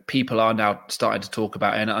 People are now starting to talk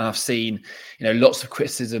about it, and I've seen, lots of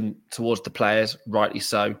criticism towards the players, rightly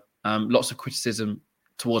so. Lots of criticism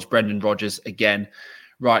towards Brendan Rodgers, again,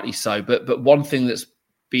 rightly so. But one thing that's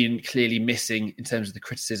been clearly missing in terms of the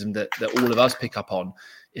criticism that all of us pick up on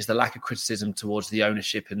is the lack of criticism towards the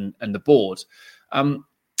ownership and the board.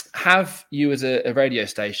 Have you, as a radio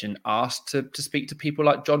station, asked to speak to people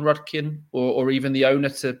like John Rudkin or even the owner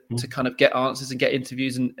to kind of get answers and get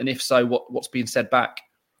interviews? And if so, what's being said back?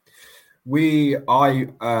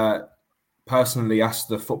 I personally asked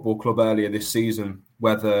the football club earlier this season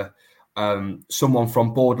whether someone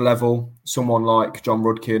from board level, someone like John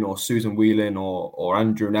Rudkin or Susan Whelan or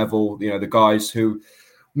Andrew Neville, the guys who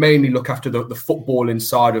mainly look after the football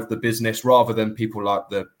inside of the business rather than people like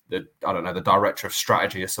the director of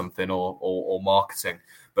strategy or something or marketing.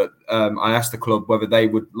 But I asked the club whether they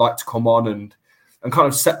would like to come on and kind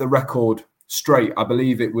of set the record straight. I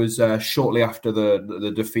believe it was shortly after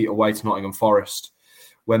the defeat away to Nottingham Forest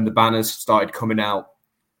when the banners started coming out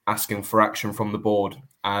asking for action from the board.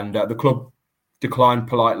 And the club declined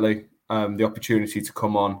politely the opportunity to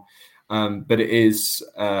come on. But it is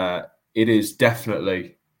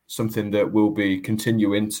definitely something that we'll be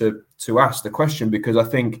continuing to ask the question, because I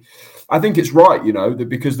think it's right,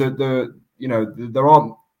 because there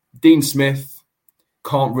aren't, Dean Smith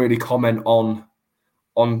can't really comment on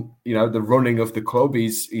the running of the club.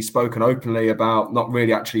 He's spoken openly about not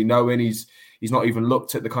really actually knowing. He's not even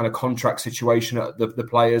looked at the kind of contract situation at the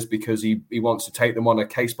players because he wants to take them on a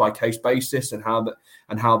case by case basis and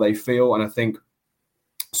how they feel. And I think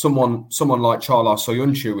someone like Charles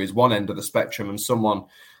Soyuncu is one end of the spectrum, and someone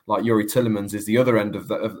like Yuri Tillemans is the other end of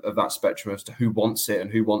that spectrum as to who wants it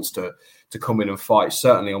and who wants to come in and fight,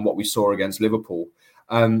 certainly on what we saw against Liverpool.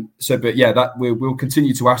 That we'll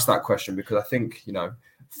continue to ask that question, because I think,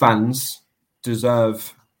 fans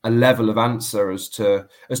deserve a level of answer as to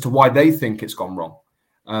why they think it's gone wrong,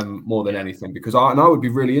 more than anything. Because I would be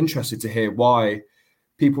really interested to hear why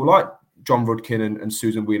people like John Rudkin and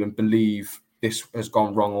Susan Whelan believe this has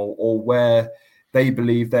gone wrong, or where they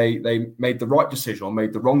believe they made the right decision or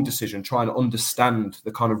made the wrong decision, trying to understand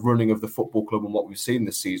the kind of running of the football club and what we've seen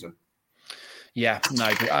this season. Yeah, no,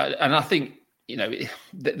 and I think,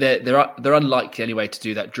 they're unlikely anyway to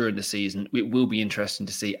do that during the season. It will be interesting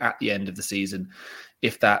to see at the end of the season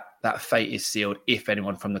if that fate is sealed, if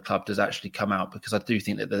anyone from the club does actually come out, because I do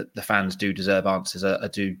think that the fans do deserve answers. I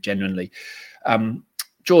do genuinely.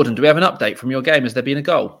 Jordan, do we have an update from your game? Has there been a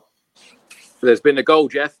goal? There's been a goal,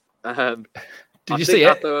 Jeff. Did you see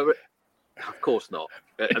it? Of course not.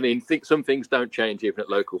 I mean, some things don't change even at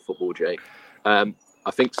local football, Jake. I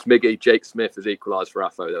think Jake Smith has equalised for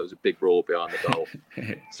Atho. There was a big roar behind the goal.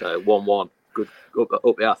 So 1-1. Good up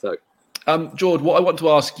the Atho. George, what I want to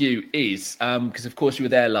ask you is, because of course you were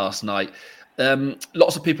there last night,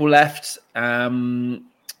 lots of people left. And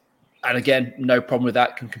again, no problem with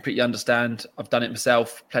that. Can completely understand. I've done it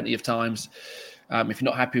myself plenty of times. If you're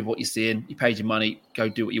not happy with what you're seeing, you paid your money, go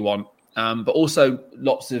do what you want. But also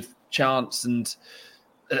lots of chants and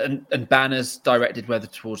banners directed whether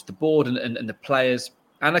towards the board and the players.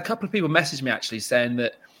 And a couple of people messaged me actually saying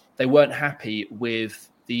that they weren't happy with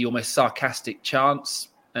the almost sarcastic chants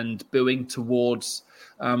and booing towards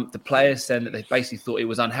the players, saying that they basically thought it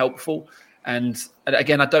was unhelpful. And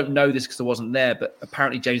again, I don't know this because I wasn't there, but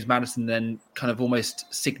apparently James Maddison then kind of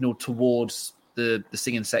almost signalled towards the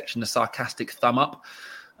singing section a sarcastic thumb up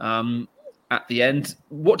at the end.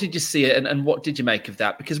 What did you see and what did you make of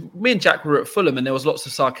that? Because me and Jack were at Fulham and there was lots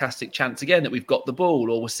of sarcastic chants again that we've got the ball,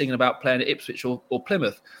 or we're singing about playing at Ipswich or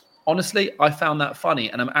Plymouth. Honestly, I found that funny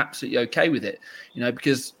and I'm absolutely okay with it,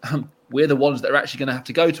 because we're the ones that are actually going to have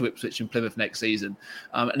to go to Ipswich and Plymouth next season.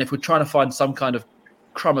 And if we're trying to find some kind of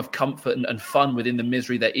crumb of comfort and fun within the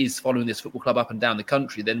misery that is following this football club up and down the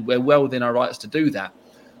country, then we're well within our rights to do that.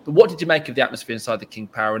 But what did you make of the atmosphere inside the King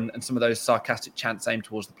Power and some of those sarcastic chants aimed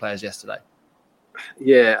towards the players yesterday?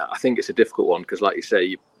 Yeah, I think it's a difficult one because, like you say,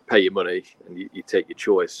 you pay your money and you take your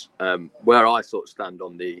choice. Where I sort of stand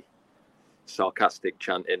on the sarcastic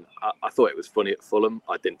chanting, I thought it was funny at Fulham.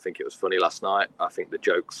 I didn't think it was funny last night. I think the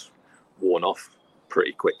joke's worn off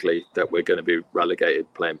pretty quickly that we're going to be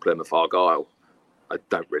relegated playing Plymouth Argyle. I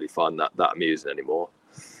don't really find that amusing anymore.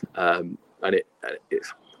 And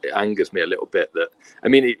it's angers me a little bit that, I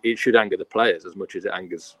mean, it should anger the players as much as it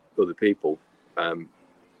angers other people.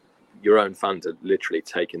 Your own fans are literally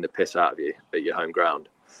taking the piss out of you at your home ground.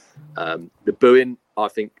 The booing, I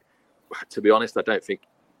think, to be honest, I don't think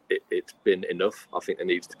it's been enough. I think there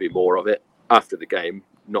needs to be more of it after the game,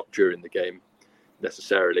 not during the game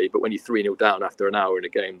necessarily. But when you're 3-0 down after an hour in a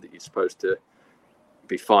game that you're supposed to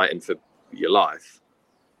be fighting for your life,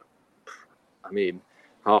 I mean,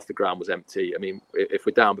 half the ground was empty. I mean, if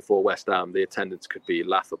we're down before West Ham, the attendance could be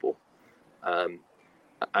laughable.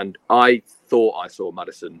 And I thought I saw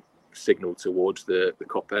Maddison signal towards the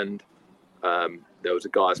Kop end. There was a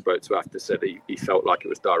guy I spoke to after said he felt like it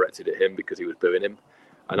was directed at him because he was booing him.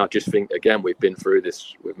 And I just think, again, we've been through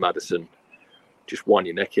this with Maddison. Just wind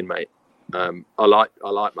your neck in, mate. I like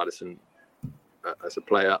Maddison as a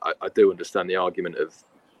player. I do understand the argument of,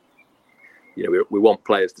 we want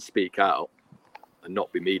players to speak out and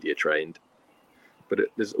not be media trained. But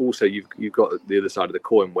there's also, you've got the other side of the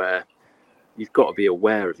coin where you've got to be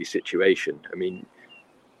aware of your situation. I mean,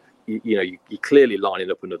 you're clearly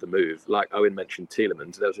lining up another move. Like Owen mentioned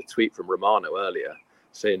Tielemans, there was a tweet from Romano earlier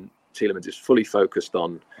saying Tielemans is fully focused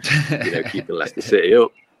on, keeping Leicester City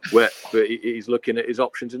up. But he's looking at his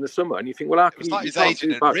options in the summer, and you think, well, how can his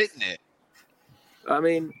agent had written it? I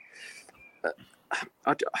mean,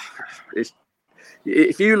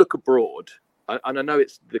 if you look abroad, and I know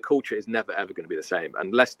the culture is never ever going to be the same,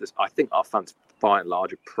 and Leicester, I think our fans by and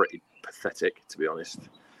large are pretty pathetic, to be honest.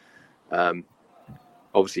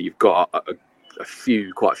 Obviously, you've got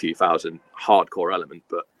quite a few thousand hardcore element,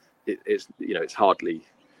 but it's hardly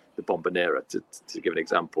the Bombonera to give an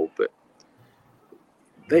example. But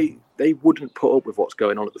they wouldn't put up with what's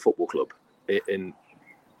going on at the football club in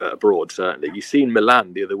abroad. Certainly, you've seen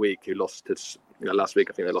Milan the other week, who lost to last week.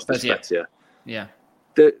 I think they lost to Spezia. Yeah,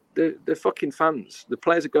 the fucking fans. The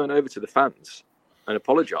players are going over to the fans and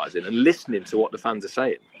apologising and listening to what the fans are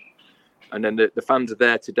saying. And then the fans are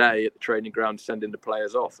there today at the training ground sending the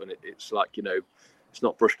players off. And it's like, it's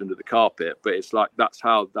not brushed under the carpet, but it's like that's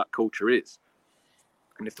how that culture is.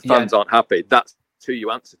 And if the fans aren't happy, that's who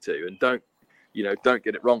you answer to. And don't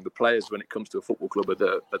get it wrong. The players, when it comes to a football club,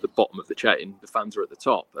 are at the bottom of the chain. The fans are at the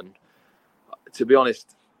top. And to be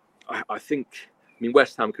honest, I think,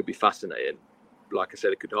 West Ham could be fascinating. Like I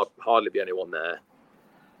said, there could hardly be anyone there.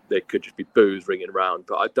 There could just be boos ringing around,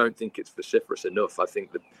 but I don't think it's vociferous enough. I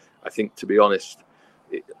think, to be honest,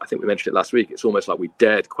 I think we mentioned it last week. It's almost like we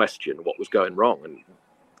dared question what was going wrong, and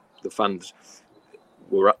the fans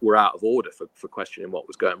were out of order for questioning what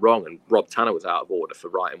was going wrong. And Rob Tanner was out of order for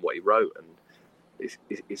writing what he wrote, and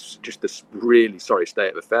it's just this really sorry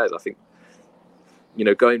state of affairs. I think,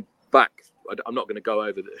 going back, I'm not going to go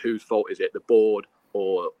over whose fault is it, the board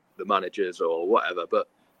or the managers or whatever, but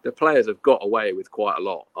the players have got away with quite a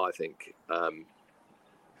lot, I think. And,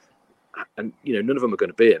 none of them are going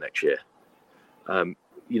to be here next year. I'd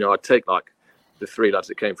take like the 3 lads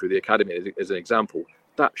that came through the academy as an example.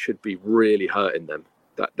 That should be really hurting them.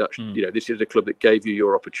 This is a club that gave you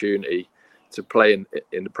your opportunity to play in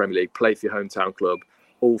the Premier League, play for your hometown club.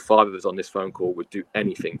 All 5 of us on this phone call would do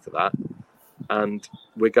anything for that. And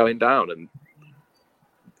we're going down. And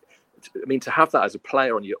to have that as a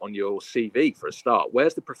player on your CV for a start,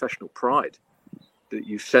 where's the professional pride that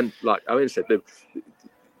you sent? Like Owen said,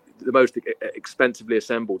 the most expensively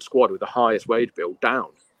assembled squad with the highest wage bill down.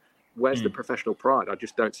 Where's the professional pride? I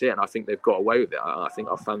just don't see it, and I think they've got away with it. I think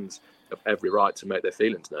our fans have every right to make their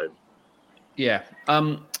feelings known. Yeah.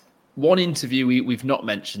 One interview we've not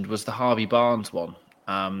mentioned was the Harvey Barnes one.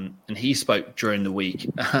 And he spoke during the week.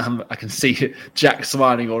 I can see Jack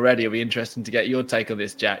smiling already. It'll be interesting to get your take on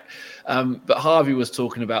this, Jack. But Harvey was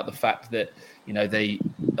talking about the fact that, they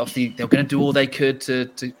were going to do all they could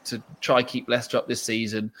to try keep Leicester up this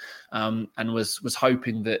season, and was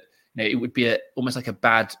hoping that it would be almost like a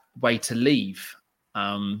bad way to leave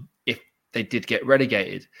if they did get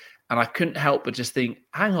relegated. And I couldn't help but just think,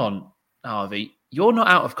 hang on, Harvey, you're not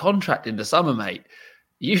out of contract in the summer, mate.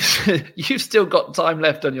 You've still got time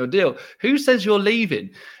left on your deal. Who says you're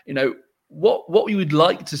leaving? What we would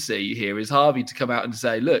like to see here is Harvey to come out and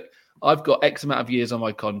say, look, I've got X amount of years on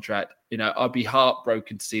my contract. I'd be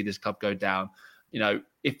heartbroken to see this club go down.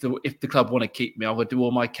 If the club want to keep me, I would do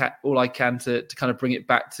all I can to kind of bring it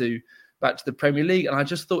back to the Premier League. And I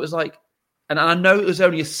just thought it was like, and I know it was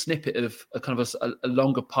only a snippet of a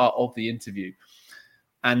longer part of the interview,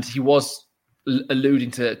 and he was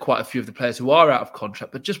alluding to quite a few of the players who are out of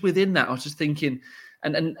contract, but just within that, I was just thinking,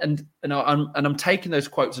 and I'm taking those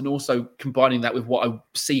quotes and also combining that with what I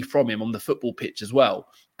see from him on the football pitch as well.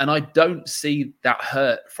 And I don't see that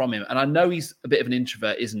hurt from him. And I know he's a bit of an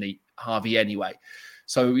introvert, isn't he, Harvey? Anyway,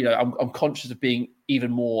 so I'm conscious of being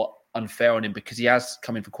even more unfair on him because he has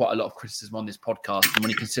come in for quite a lot of criticism on this podcast. And when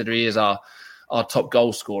you consider he is our top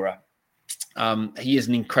goal scorer, he is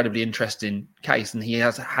an incredibly interesting case, and he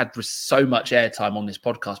has had so much airtime on this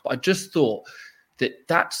podcast. But I just thought that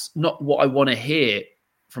that's not what I want to hear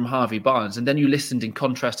from Harvey Barnes. And then you listened in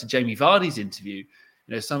contrast to Jamie Vardy's interview,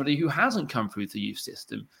 somebody who hasn't come through the youth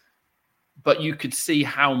system, but you could see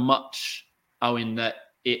how much, Owen, that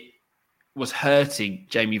it was hurting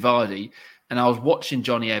Jamie Vardy. And I was watching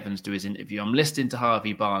Johnny Evans do his interview. I'm listening to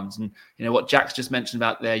Harvey Barnes, and what Jack's just mentioned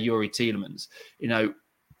about their Yuri Tielemans.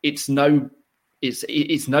 It's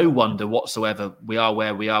no wonder whatsoever we are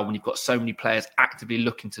where we are when you've got so many players actively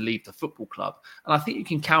looking to leave the football club. And I think you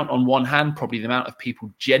can count on one hand probably the amount of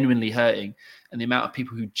people genuinely hurting and the amount of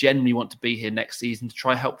people who genuinely want to be here next season to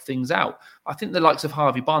try help things out. I think the likes of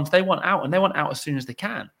Harvey Barnes, they want out, and they want out as soon as they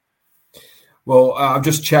can. Well, I've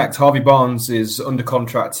just checked. Harvey Barnes is under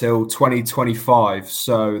contract till 2025.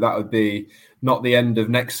 So that would be not the end of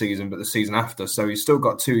next season, but the season after. So he's still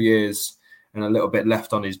got 2 years and a little bit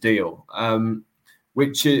left on his deal,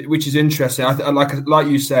 which is interesting. Like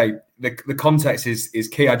you say, the context is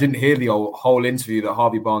key. I didn't hear the whole interview that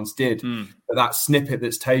Harvey Barnes did, but that snippet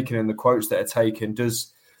that's taken and the quotes that are taken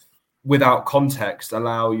does, without context,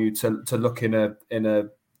 allow you to look in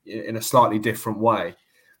a slightly different way.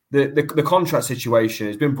 The contract situation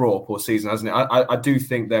has been brought up all season, hasn't it? I do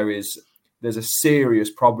think there's a serious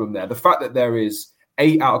problem there. The fact that there is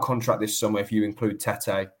 8 out of contract this summer, if you include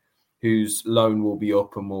Tete, whose loan will be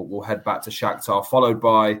up and will head back to Shakhtar, followed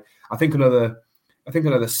by I think another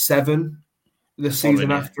 7 the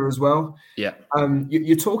season after as well. Yeah,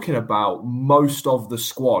 you're talking about most of the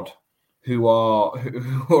squad who are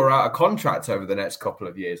out of contract over the next couple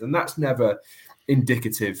of years, and that's never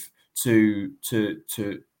indicative to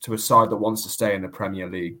a side that wants to stay in the Premier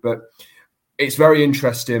League. But it's very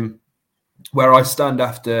interesting where I stand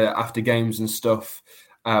after games and stuff,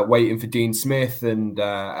 waiting for Dean Smith and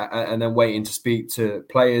then waiting to speak to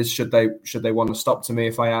players should they want to stop to me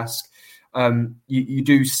if I ask. You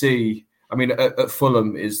do see. I mean, at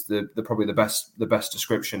Fulham is the probably the best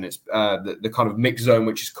description. It's the kind of mixed zone,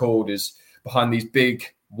 which is called, is behind these big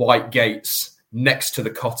white gates next to the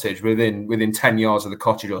cottage, within 10 yards of the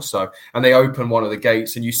cottage or so. And they open one of the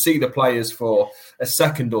gates and you see the players for a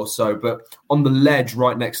second or so, but on the ledge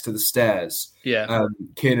right next to the stairs,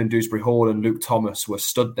 Kiernan Dewsbury-Hall and Luke Thomas were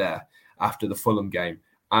stood there after the Fulham game.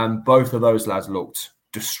 And both of those lads looked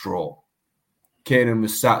distraught. Kiernan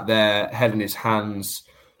was sat there, head in his hands.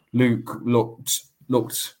 Luke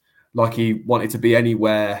looked like he wanted to be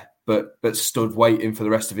anywhere but stood waiting for the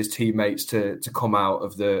rest of his teammates to come out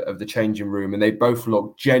of the changing room, and they both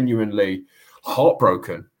looked genuinely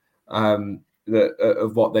heartbroken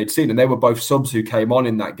of what they'd seen. And they were both subs who came on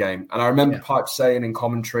in that game. And I remember Pipe saying in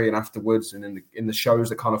commentary and afterwards and in the shows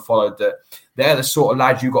that kind of followed that they're the sort of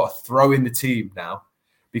lads you got to throw in the team now,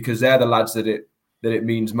 because they're the lads that it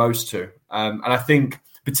means most to. And I think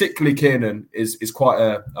particularly Kiernan is quite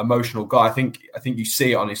an emotional guy. I think you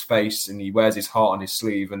see it on his face, and he wears his heart on his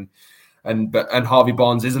sleeve. And Harvey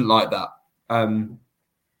Barnes isn't like that.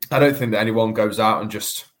 I don't think that anyone goes out and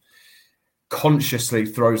just consciously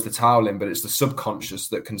throws the towel in, but it's the subconscious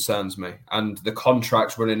that concerns me. And the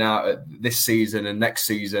contracts running out at this season and next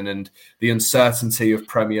season, and the uncertainty of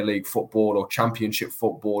Premier League football or Championship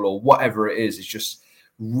football or whatever it is just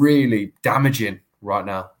really damaging right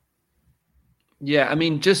now. Yeah, I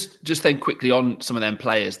mean, just then quickly on some of them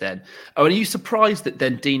players then. Oh, and are you surprised that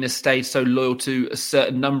then Dean has stayed so loyal to a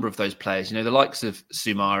certain number of those players? The likes of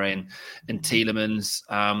Soumare and Tielemans,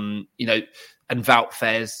 and Wout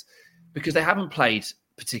Faes, because they haven't played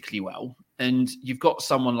particularly well. And you've got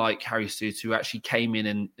someone like Harry Souttar who actually came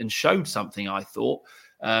in and showed something, I thought.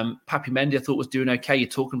 Papi Mendy, I thought, was doing okay. You're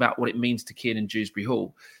talking about what it means to Kiernan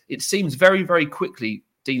Dewsbury-Hall. It seems very, very quickly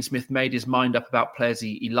Dean Smith made his mind up about players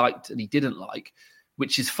he liked and he didn't like,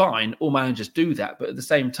 which is fine. All managers do that. But at the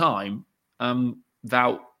same time,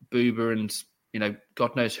 Wout, Booba and,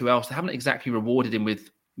 God knows who else, they haven't exactly rewarded him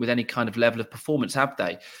with any kind of level of performance, have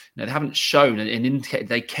they? They haven't shown and indicated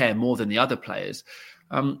they care more than the other players.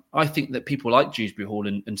 I think that people like Dewsbury-Hall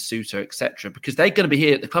and Souttar, etc., because they're going to be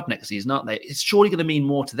here at the club next season, aren't they? It's surely going to mean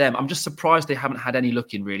more to them. I'm just surprised they haven't had any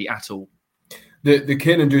look in really at all. The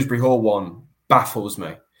Kiernan Dewsbury-Hall one baffles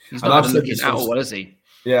me. He's not had a look in at all, has he?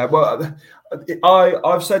 Yeah, well,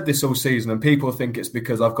 I've said this all season, and people think it's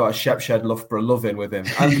because I've got a Shepshed Loughborough love-in with him.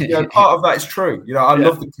 And part of that is true. I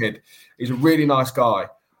love the kid. He's a really nice guy.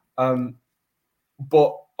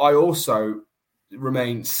 But I also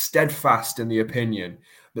remain steadfast in the opinion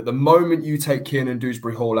that the moment you take Kiernan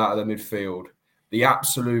Dewsbury-Hall out of the midfield, the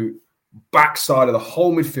absolute backside of the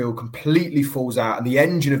whole midfield completely falls out and the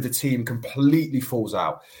engine of the team completely falls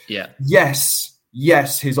out. Yeah.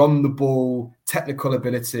 Yes, his on-the-ball technical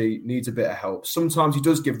ability needs a bit of help. Sometimes he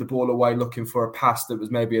does give the ball away looking for a pass that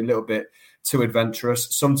was maybe a little bit too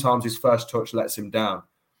adventurous. Sometimes his first touch lets him down.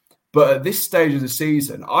 But at this stage of the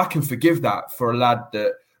season, I can forgive that for a lad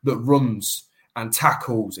that runs and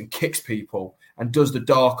tackles and kicks people and does the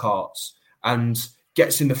dark arts and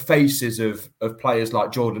gets in the faces of players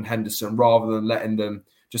like Jordan Henderson rather than letting them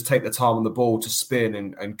just take the time on the ball to spin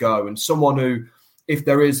and go. And someone who, if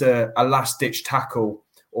there is a last-ditch tackle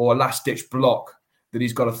or a last-ditch block that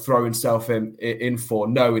he's got to throw himself in for,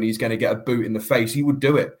 knowing he's going to get a boot in the face, he would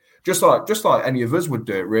do it. Just like any of us would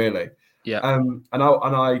do it, really. Yeah. And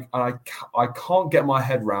I can't get my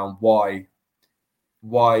head around why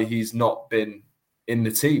he's not been in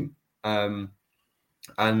the team.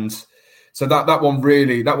 And so that one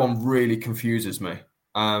really confuses me.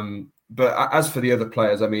 But as for the other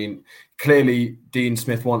players, I mean, clearly Dean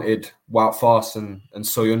Smith wanted Wout Faes and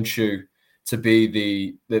Soyuncu to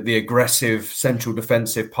be the aggressive central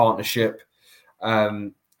defensive partnership.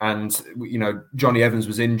 And, you know, Johnny Evans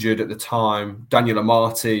was injured at the time. Daniel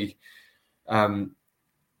Amati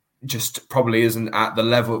just probably isn't at the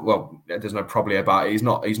level. Well, there's no probably about it. He's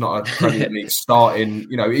not a Premier League starting.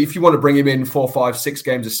 You know, if you want to bring him in 4, 5, 6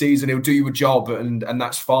 games a season, he'll do you a job, and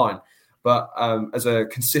that's fine. But as a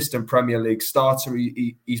consistent Premier League starter,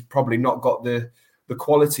 he's probably not got the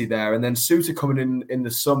quality there. And then Suter coming in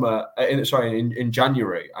the summer, in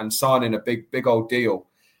January, and signing a big old deal.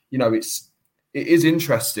 You know, it is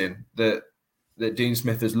interesting that Dean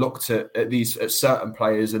Smith has looked at certain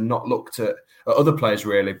players and not looked at other players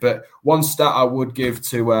really. But one stat I would give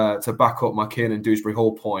to back up my Kiernan Dewsbury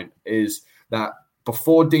Hall point is that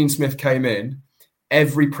before Dean Smith came in,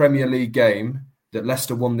 every Premier League game that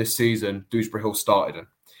Leicester won this season, Dewsbury Hall started in.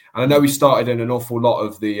 And I know he started in an awful lot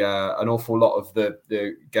of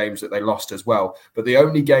the games that they lost as well. But the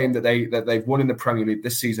only game that they've won in the Premier League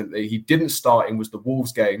this season that he didn't start in was the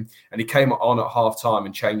Wolves game, and he came on at half time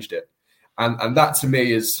and changed it. And that to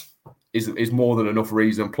me is more than enough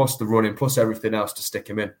reason, plus the running, plus everything else to stick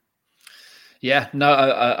him in. Yeah, no,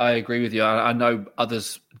 I agree with you. I know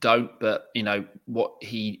others don't, but you know what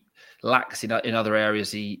he lacks in other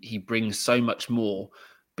areas, he brings so much more,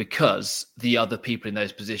 because the other people in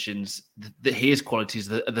those positions, his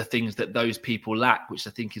qualities are the things that those people lack, which I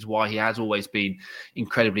think is why he has always been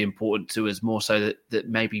incredibly important to us, more so that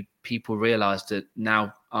maybe people realise that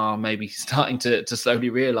now are maybe starting to slowly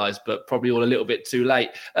realise, but probably all a little bit too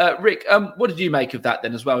late. Rick, what did you make of that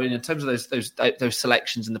then as well? In terms of those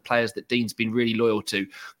selections and the players that Dean's been really loyal to,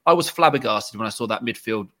 I was flabbergasted when I saw that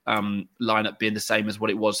midfield lineup being the same as what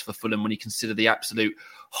it was for Fulham, when you consider the absolute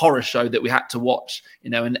horror show that we had to watch, you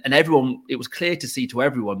know, and everyone, it was clear to see to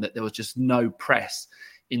everyone that there was just no press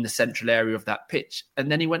in the central area of that pitch. And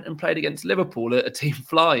then he went and played against Liverpool, a team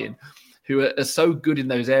flying, who are so good in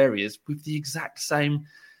those areas with the exact same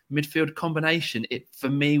midfield combination. It, for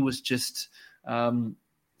me, was just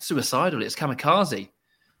suicidal. It's kamikaze.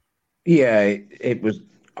 Yeah, it was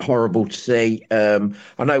horrible to see. I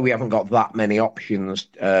know we haven't got that many options.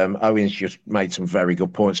 Owen's just made some very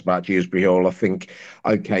good points about Dewsbury Hall. I think,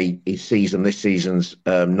 okay, this season's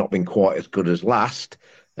not been quite as good as last,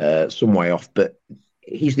 some way off, but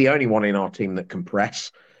he's the only one in our team that can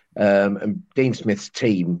press. And Dean Smith's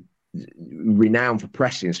team, renowned for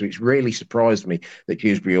pressing, so it's really surprised me that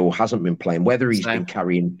Dewsbury Hall hasn't been playing. Whether he's been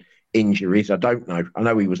carrying injuries, I don't know. I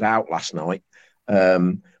know he was out last night.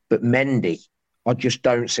 But Mendy, I just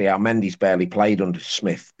don't see how Mendy's barely played under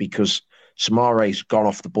Smith, because Samare's gone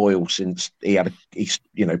off the boil since he's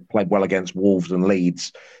played well against Wolves and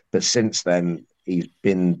Leeds, but since then he's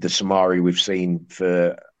been the Samare we've seen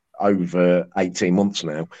for over 18 months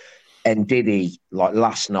now. Ndidi, like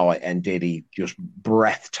last night, Ndidi just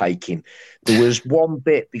breathtaking. There was one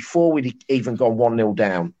bit before we'd even gone 1-0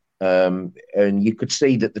 down, and you could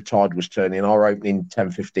see that the tide was turning. Our opening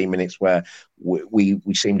 10-15 minutes where we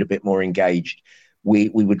seemed a bit more engaged, we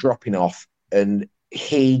were dropping off, and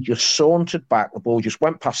he just sauntered back. The ball just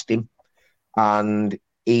went past him, and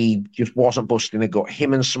he just wasn't busting a gut.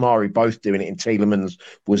 Him and Samari both doing it, and Tielemans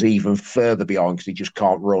was even further behind because he just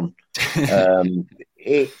can't run.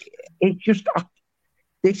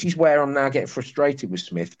 This is where I'm now getting frustrated with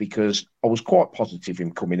Smith, because I was quite positive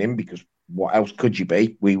him coming in, because what else could you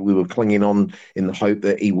be? We were clinging on in the hope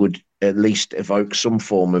that he would at least evoke some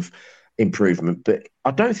form of improvement. But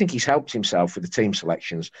I don't think he's helped himself with the team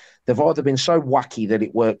selections. They've either been so wacky that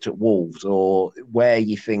it worked at Wolves, or where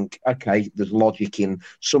you think, okay, there's logic in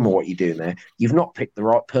some of what you're doing there. You've not picked the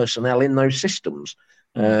right personnel in those systems.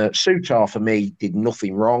 Sutar, for me, did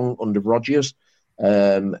nothing wrong under Rodgers.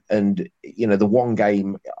 And, the one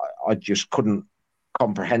game I just couldn't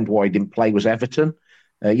comprehend why he didn't play was Everton.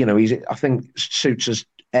 I think Sutar's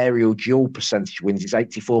aerial duel percentage wins is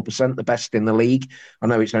 84%, the best in the league. I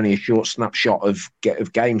know it's only a short snapshot of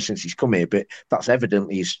games since he's come here, but that's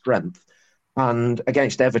evidently his strength. And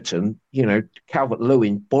against Everton,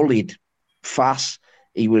 Calvert-Lewin bullied Fass.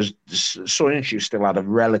 Soyuncu still had a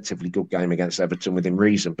relatively good game against Everton within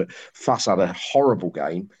reason, but Fass had a horrible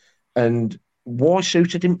game. And why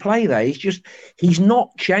Suter didn't play there? He's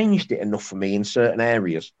not changed it enough for me in certain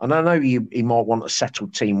areas. And I know he might want a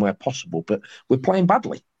settled team where possible, but we're playing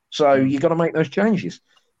badly. So you've got to make those changes.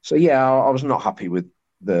 So yeah, I was not happy with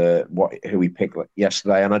who he picked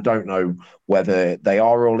yesterday, and I don't know whether they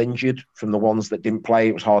are all injured from the ones that didn't play.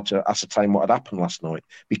 It was hard to ascertain what had happened last night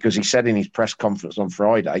because he said in his press conference on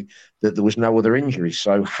Friday that there was no other injuries.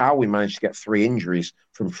 So how we managed to get 3 injuries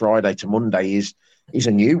from Friday to Monday is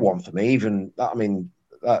a new one for me. Even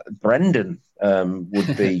Brendan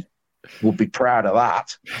would be proud of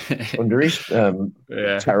that under his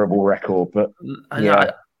terrible record. But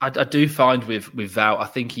I do find with Wout, I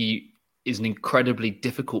think he is an incredibly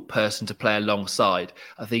difficult person to play alongside.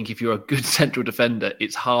 I think if you're a good central defender,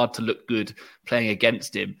 it's hard to look good playing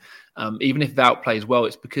against him. Even if Wout plays well,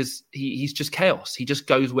 it's because he's just chaos. He just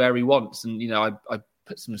goes where he wants. And, I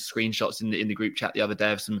put some screenshots in the group chat the other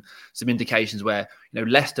day of some indications where,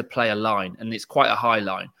 Leicester play a line, and it's quite a high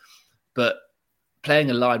line. But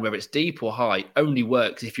playing a line, whether it's deep or high, only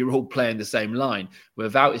works if you're all playing the same line. Where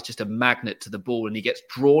Wout is just a magnet to the ball, and he gets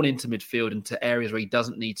drawn into midfield, into areas where he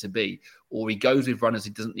doesn't need to be, or he goes with runners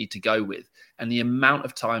he doesn't need to go with. And the amount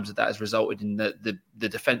of times that has resulted in the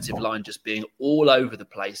defensive line just being all over the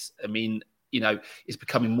place, I mean, it's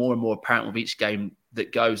becoming more and more apparent with each game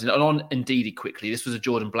that goes. And on Ndidi quickly, this was a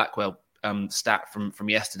Jordan Blackwell stat from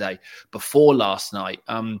yesterday before last night.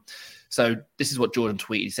 So this is what Jordan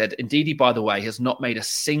tweeted. He said, Ndidi, by the way, has not made a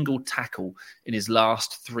single tackle in his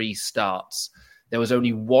last 3 starts. There was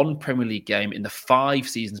only one Premier League game in the 5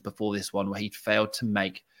 seasons before this one where he'd failed to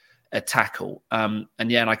make a tackle. And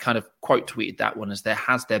I kind of quote tweeted that one as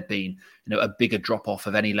has there been, a bigger drop-off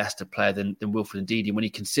of any Leicester player than Wilfred Ndidi. And when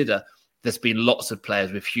you consider there's been lots of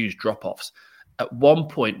players with huge drop-offs. At one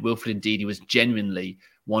point, Wilfred Ndidi was genuinely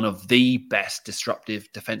one of the best disruptive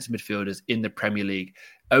defensive midfielders in the Premier League.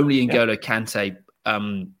 Only N'Golo Kante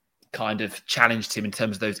kind of challenged him in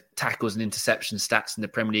terms of those tackles and interception stats in the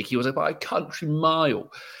Premier League. He was about a country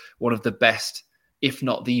mile one of the best, if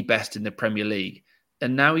not the best, in the Premier League.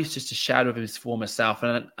 And now he's just a shadow of his former self.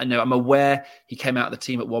 And I know I'm aware he came out of the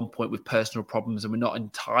team at one point with personal problems, and we're not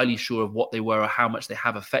entirely sure of what they were or how much they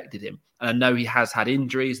have affected him. And I know he has had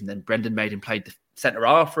injuries, and then Brendan made him play the centre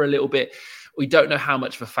half for a little bit. We don't know how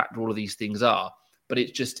much of a factor all of these things are, but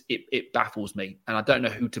it baffles me. And I don't know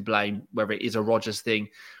who to blame, whether it is a Rodgers thing,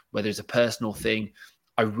 whether it's a personal thing.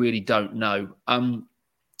 I really don't know.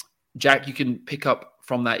 Jack, you can pick up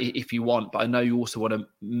from that if you want, but I know you also want to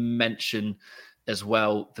mention as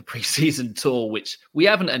well the pre-season tour, which we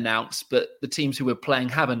haven't announced, but the teams who we're playing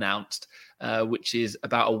have announced, which is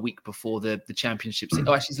about a week before the championship.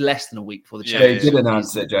 Oh, actually, it's less than a week before the championship. They did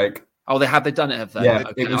announce it, Jake. Oh, they've done it, have they? Yeah,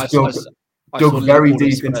 okay. It was dug very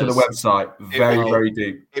deep into the website. Very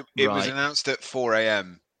deep. It was announced at 4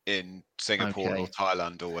 a.m. in Singapore or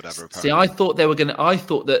Thailand or whatever. Apparently. See, I thought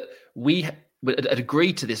that we had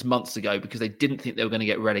agreed to this months ago because they didn't think they were going to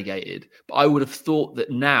get relegated. But I would have thought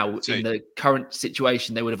that now, in the current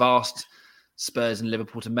situation, they would have asked Spurs and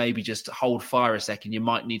Liverpool to maybe just hold fire a second. You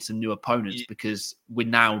might need some new opponents because we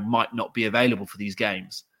now might not be available for these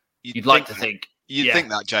games. You'd like to think. You'd think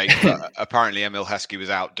that, Jake. But apparently, Emil Heskey was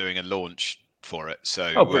out doing a launch for it.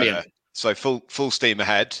 So, brilliant. So full steam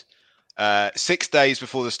ahead. 6 days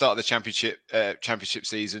before the start of the championship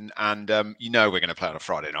season, and we're going to play on a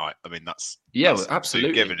Friday night. I mean, that's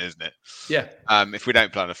absolutely given, isn't it? Yeah. If we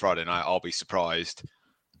don't play on a Friday night, I'll be surprised.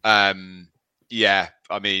 I mean,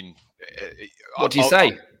 what do you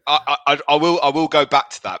say? I will go back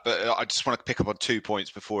to that, but I just want to pick up on 2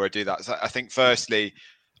 points before I do that. So I think, firstly,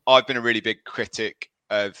 I've been a really big critic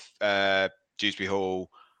of Dewsbury Hall.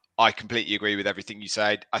 I completely agree with everything you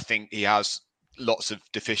said. I think he has lots of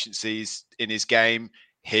deficiencies in his game.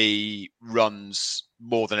 He runs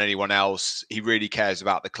more than anyone else. He really cares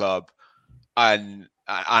about the club. And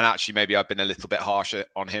actually, maybe I've been a little bit harsher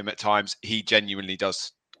on him at times. He genuinely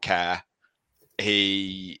does care.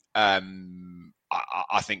 He, I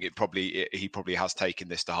think he probably has taken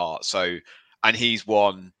this to heart. So, and he's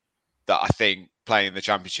one that I think playing in the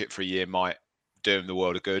championship for a year might do him the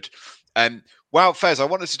world of good. Well, Fez, I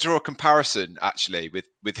wanted to draw a comparison actually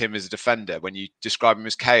with him as a defender when you describe him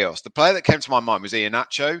as chaos. The player that came to my mind was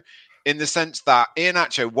Iheanacho, in the sense that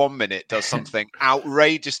Iheanacho 1 minute does something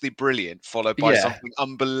outrageously brilliant, followed by something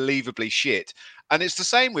unbelievably shit. And it's the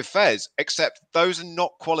same with Fez, except those are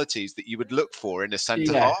not qualities that you would look for in a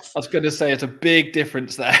centre half. I was going to say it's a big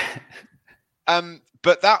difference there.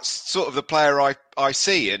 But that's sort of the player I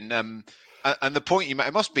see. And the point you make,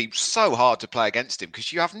 it must be so hard to play against him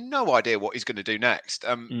because you have no idea what he's going to do next.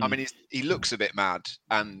 I mean, he looks a bit mad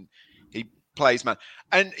and he plays mad.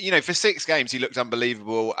 And, for 6 games, he looked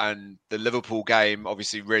unbelievable. And the Liverpool game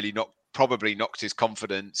obviously really probably knocked his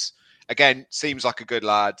confidence. Again, seems like a good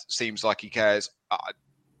lad, seems like he cares.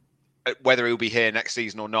 Whether he'll be here next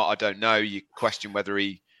season or not, I don't know. You question whether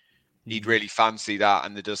he'd really fancy that.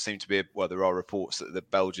 And there does seem to be, there are reports that the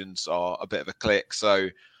Belgians are a bit of a clique. So,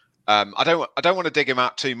 I don't want to dig him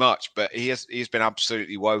out too much, but he's been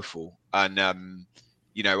absolutely woeful. And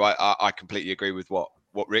I completely agree with what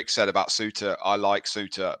Rick said about Souttar. I like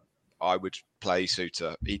Souttar. I would play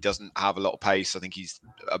Souttar. He doesn't have a lot of pace. I think he's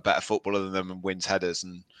a better footballer than them and wins headers,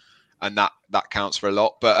 and that counts for a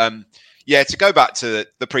lot. But to go back to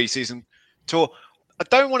the pre-season tour, I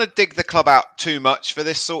don't want to dig the club out too much for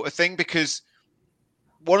this sort of thing because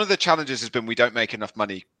one of the challenges has been we don't make enough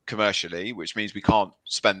money commercially, which means we can't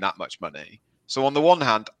spend that much money. So on the one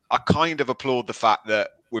hand, I kind of applaud the fact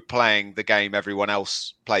that we're playing the game everyone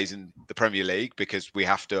else plays in the Premier League because we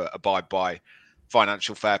have to abide by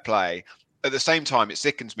financial fair play. At the same time, it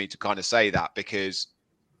sickens me to kind of say that because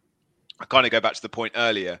I kind of go back to the point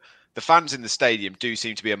earlier. The fans in the stadium do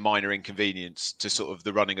seem to be a minor inconvenience to sort of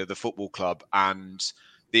the running of the football club and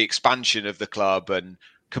the expansion of the club and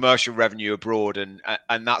commercial revenue abroad and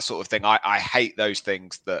that sort of thing. I hate those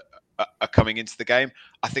things that are coming into the game.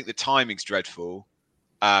 I think the timing's dreadful.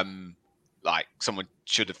 Like someone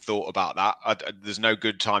should have thought about that. There's no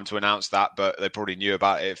good time to announce that, but they probably knew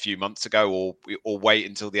about it a few months ago, or wait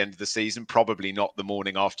until the end of the season. Probably not the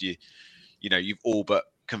morning after you've all but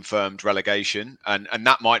confirmed relegation, and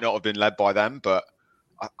that might not have been led by them, but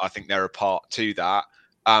I think they're a part to that.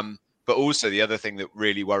 But also the other thing that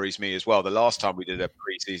really worries me as well, the last time we did a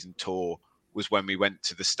pre-season tour was when we went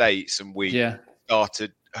to the States and we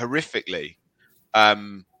started horrifically.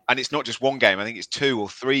 And it's not just one game. I think it's 2 or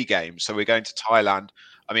 3 games. So we're going to Thailand.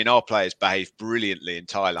 I mean, our players behaved brilliantly in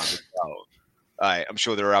Thailand as well. I'm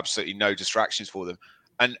sure there are absolutely no distractions for them.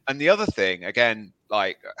 And the other thing, again,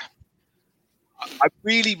 like I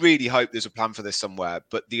really, really hope there's a plan for this somewhere.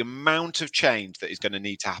 But the amount of change that is going to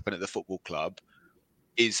need to happen at the football club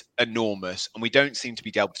is enormous, and we don't seem to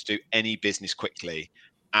be able to do any business quickly.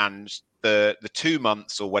 And the 2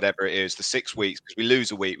 months or whatever it is, the 6 weeks, because we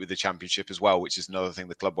lose a week with the Championship as well, which is another thing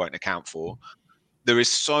the club won't account for. There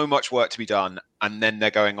is so much work to be done, and then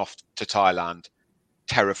they're going off to Thailand.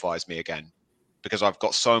 Terrifies me again, because I've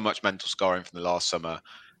got so much mental scarring from the last summer,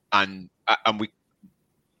 and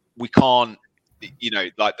we can't,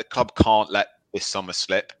 like the club can't let this summer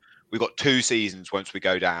slip. We've got 2 seasons once we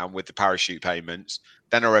go down with the parachute payments.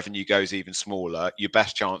 Then our revenue goes even smaller. Your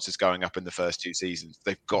best chance is going up in the first 2 seasons.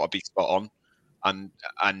 They've got to be spot on.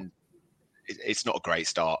 And it's not a great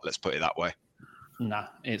start, let's put it that way. No,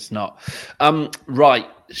 it's not. Right.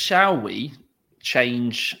 Shall we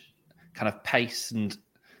change kind of pace and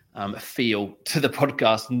feel to the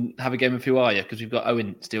podcast and have a game of Who Are You? Because we've got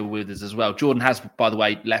Owen still with us as well. Jordan has, by the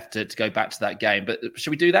way, left to go back to that game. But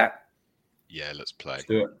should we do that? Yeah, let's play. Let's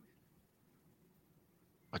do it.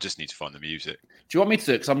 I just need to find the music. Do you want me to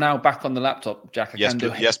do it? Because I'm now back on the laptop, Jack. Yes,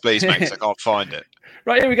 yes, please, mate, because I can't find it.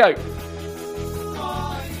 Right, here we go.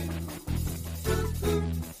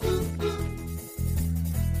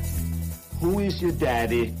 Who is your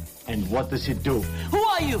daddy and what does he do? Who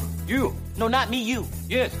are you? You. No, not me, you.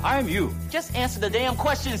 Yes, I am you. Just answer the damn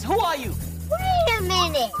questions. Who are you? Wait a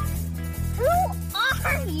minute. Who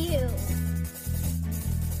are you?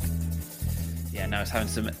 Yeah, now it's having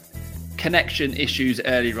some connection issues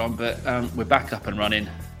earlier on, but we're back up and running.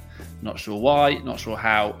 Not sure why, not sure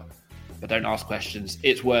how, but don't ask questions.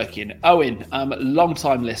 It's working. Owen,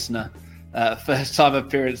 long-time listener, first-time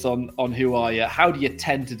appearance on Who Are You? How do you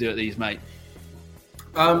tend to do at these, mate?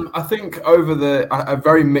 I think a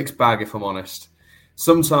very mixed bag, if I'm honest.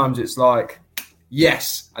 Sometimes it's like,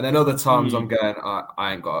 yes, and then other times I'm going,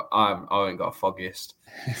 I ain't got a foggiest.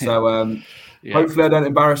 So hopefully I don't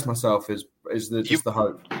embarrass myself. Is just the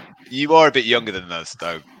hope. You are a bit younger than us,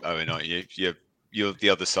 though, Owen, aren't you? You're the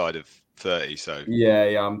other side of 30, so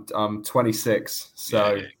yeah. I'm 26,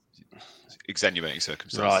 so extenuating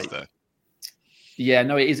circumstances there. Yeah,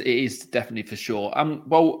 no, it is definitely for sure.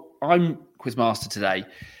 Well, I'm quizmaster today,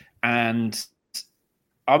 and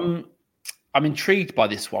I'm I'm intrigued by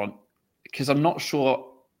this one because I'm not sure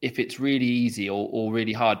if it's really easy or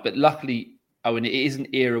really hard. But luckily, Owen, it is an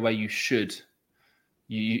era where you should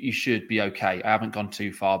be okay. I haven't gone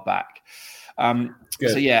too far back.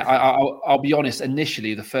 So yeah, I'll be honest.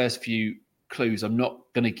 Initially, the first few clues, I'm not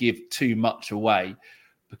going to give too much away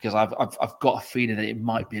because I've got a feeling that it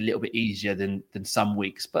might be a little bit easier than some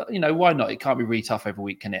weeks. But why not? It can't be really tough every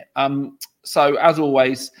week, can it? So as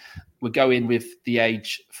always, we'll go in with the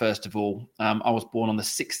age first of all. I was born on the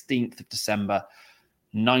 16th of December,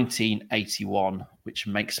 1981, which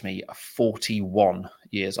makes me 41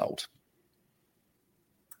 years old.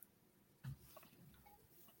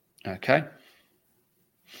 Okay.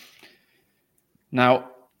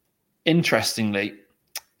 Now, interestingly,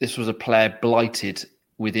 this was a player blighted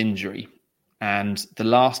with injury. And the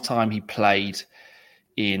last time he played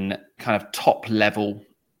in kind of top level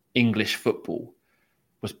English football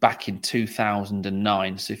was back in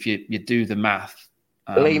 2009. So if you do the math.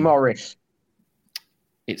 Lee Morris.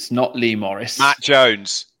 It's not Lee Morris. Matt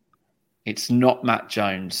Jones. It's not Matt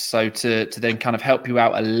Jones. So to then kind of help you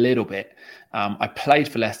out a little bit, I played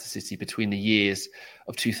for Leicester City between the years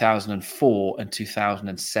of 2004 and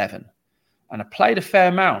 2007. And I played a fair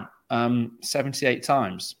amount, 78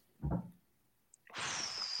 times.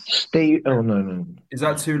 Steve, oh, no. Is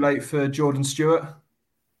that too late for Jordan Stewart?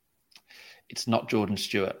 It's not Jordan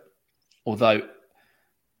Stewart. Although,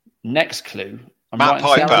 next clue. Matt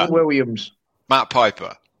Piper. Williams. Matt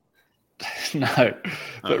Piper. No,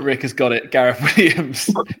 but Rick has got it. Gareth Williams.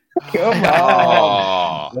 Come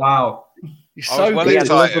on. Wow. He's so well good.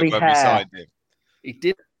 excited when we signed him. He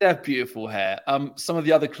did have beautiful hair. Some of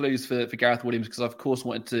the other clues for Gareth Williams, because I, of course,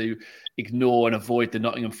 wanted to ignore and avoid the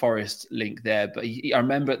Nottingham Forest link there. But I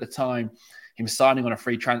remember at the time him signing on a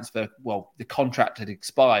free transfer. Well, the contract had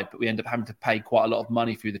expired, but we ended up having to pay quite a lot of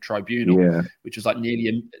money through the tribunal, which was like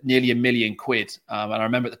nearly £1 million. And I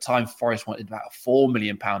remember at the time Forest wanted about £4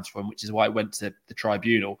 million for him, which is why it went to the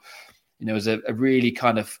tribunal. It was a really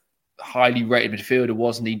kind of highly rated midfielder,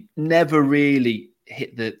 wasn't he? Never really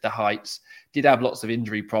hit the heights. Did have lots of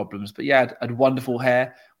injury problems, but yeah, had wonderful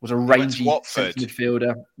hair. Was a rangy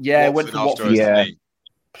midfielder. Yeah, Watford went to Watford. Yeah,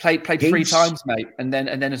 played 3 times, mate, and then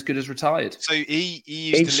as good as retired. So he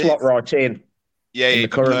used to slot right in. Yeah, in the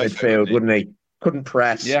current midfield, wouldn't he? Couldn't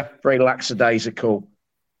press. Yeah, very lackadaisical.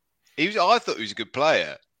 I thought he was a good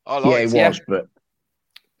player. He was, but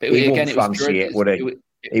he wouldn't fancy it, would he?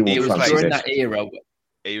 He wouldn't fancy during it. That era.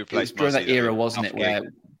 He replaced during that era, wasn't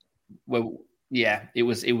it? Where yeah, it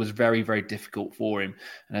was very, very difficult for him.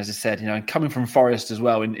 And as I said, and coming from Forest as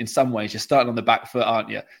well, in some ways, you're starting on the back foot, aren't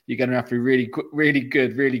you? You're going to have to be really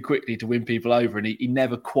good, really quickly to win people over. And he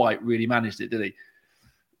never quite really managed it, did he?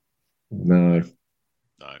 No.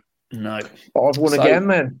 I've won again,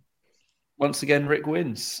 man. Once again, Rick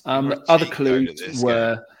wins. Other clues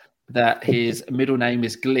were that his middle name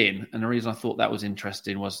is Glyn. And the reason I thought that was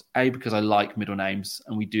interesting was, A, because I like middle names,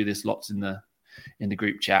 and we do this lots in the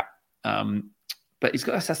group chat. But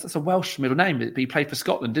that's a Welsh middle name. But he played for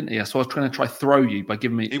Scotland, didn't he? So I was trying to throw you by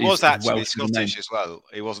giving me. He was actually Scottish as well.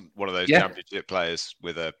 He wasn't one of those championship players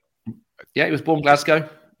with a. Yeah, he was born Glasgow.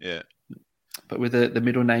 Yeah, but with the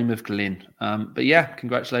middle name of Glyn. But yeah,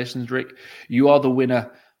 congratulations, Rick. You are the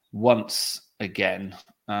winner once again.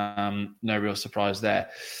 No real surprise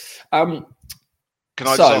there. Can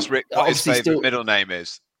I just ask Rick what his favourite middle name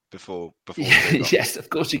is? Before yes, of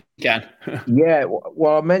course you can. Yeah,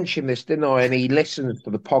 well, I mentioned this, didn't I? And he listens to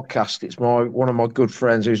the podcast. It's one of my good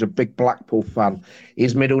friends who's a big Blackpool fan.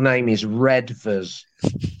 His middle name is Redvers.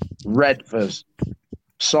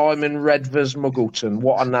 Simon Redvers Muggleton.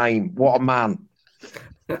 What a name! What a man!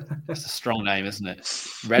 That's a strong name, isn't it?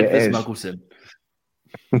 Redvers Muggleton.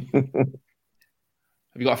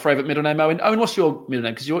 Have you got a favourite middle name, Owen? Owen, what's your middle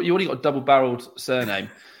name? Because you only got a double-barrelled surname.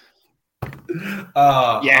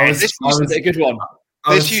 This used to be a good one.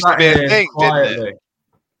 This used to be a thing, didn't it?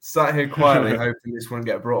 Sat here quietly, hoping this wouldn't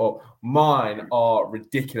get brought up. Mine are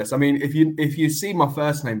ridiculous. I mean, if you see my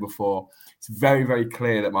first name before, it's very, very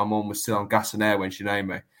clear that my mum was still on gas and air when she named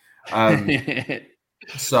me.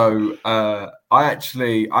 So I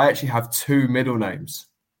actually have 2 middle names.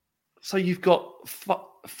 So you've got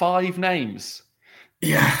 5 names.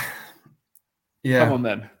 Yeah. Come on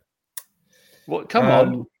then. What? Come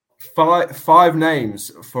on. 5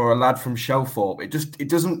 names for a lad from Shelthorpe. It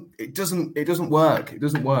doesn't work. It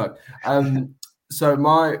doesn't work. So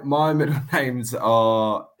my middle names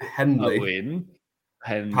are Henley, Owen,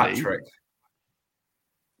 Henley, Patrick,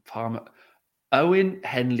 Palmer, Owen,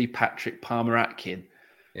 Henley, Patrick, Palmer, Atkin.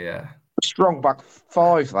 Yeah, strong back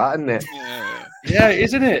 5, that isn't it? Yeah. Yeah,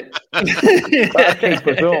 isn't it? That'd keep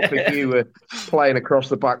us up if you were playing across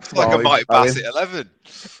the back five. Like a Mike Bassett 11.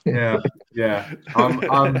 Yeah.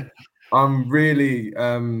 I'm really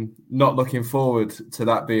not looking forward to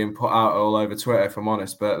that being put out all over Twitter, if I'm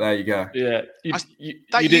honest. But there you go. Yeah, you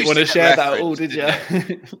didn't want to share that at all, did you?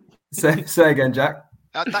 Say again, Jack.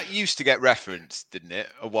 That used to get referenced, didn't it,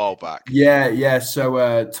 a while back? Yeah.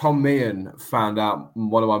 So Tom Meehan found out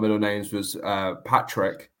one of my middle names was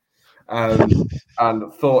Patrick, and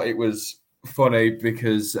thought it was funny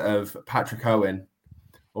because of Patrick Owen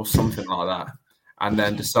or something like that, and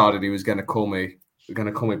then decided he was going to call me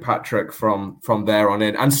Patrick from there on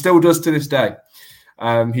in, and still does to this day.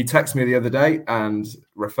 He texted me the other day and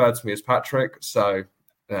referred to me as Patrick. So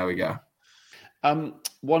there we go.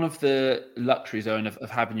 One of the luxuries, Owen,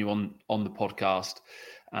 of having you on the podcast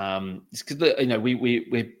is because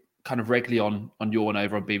we're kind of regularly on your one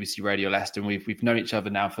over on BBC Radio Leicester, and we've known each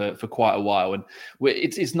other now for quite a while, and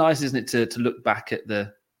it's nice, isn't it, to look back at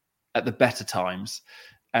the better times.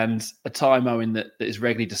 And a time, Owen, that is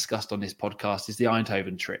regularly discussed on this podcast is the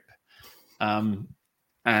Eindhoven trip.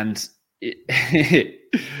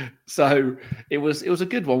 So it was a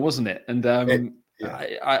good one, wasn't it? And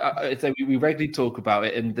we regularly talk about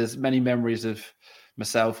it, and there's many memories of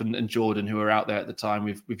myself and Jordan, who were out there at the time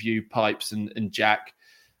with you, Pipes and Jack.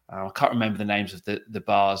 I can't remember the names of the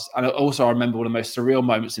bars. And also I remember one of the most surreal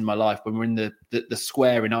moments in my life when we're in the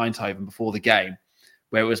square in Eindhoven before the game,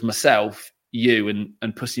 where it was myself, you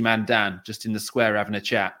and Pussy Man Dan just in the square having a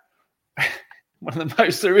chat. One of the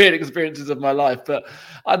most surreal experiences of my life. But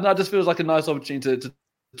I don't know, it just feels like a nice opportunity to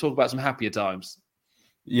talk about some happier times.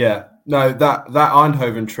 Yeah, no, that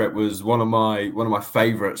Eindhoven trip was one of my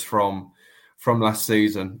favourites from last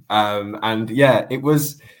season. And yeah, it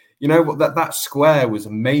was, that square was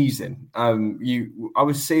amazing. I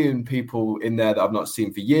was seeing people in there that I've not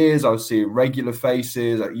seen for years. I was seeing regular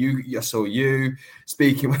faces. Like I saw you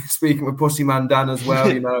speaking with Pussy Man Dan as well.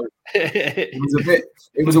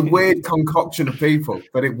 It was a weird concoction of people,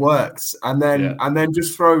 but it works. And then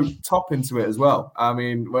just throw Top into it as well. I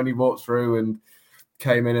mean, when he walked through and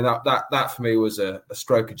came in, and that for me was a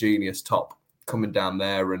stroke of genius. Top coming down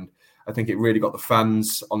there, and I think it really got the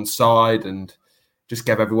fans on side and just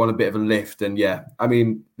gave everyone a bit of a lift. And yeah, I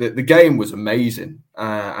mean, the game was amazing,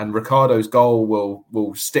 and Ricardo's goal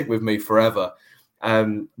will stick with me forever.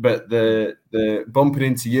 But the bumping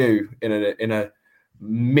into you in a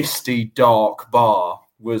misty, dark bar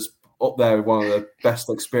was up there with one of the best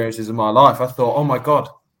experiences of my life. I thought, oh my God,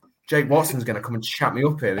 Jake Watson's going to come and chat me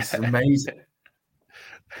up here. This is amazing.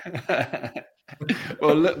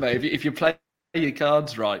 Well, look, mate, if you play your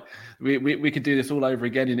cards right, we could do this all over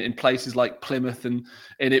again in places like Plymouth and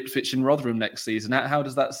in Ipswich and Rotherham next season. How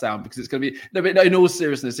does that sound? Because it's going to be no, in all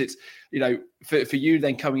seriousness, it's for you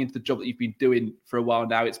then coming into the job that you've been doing for a while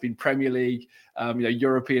now. It's been Premier League,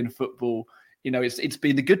 European football. It's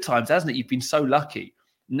been the good times, hasn't it? You've been so lucky.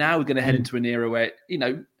 Now we're going to head into an era where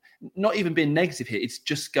not even being negative here, it's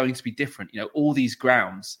just going to be different. All these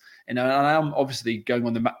grounds. And I'm obviously going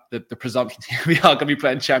on the presumption we are going to be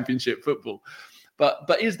playing Championship football.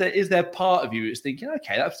 But is there part of you that's thinking,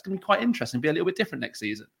 okay, that's going to be quite interesting, be a little bit different next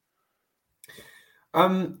season?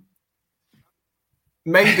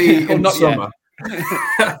 Maybe in the summer.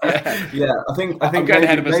 Yeah, I think I'm going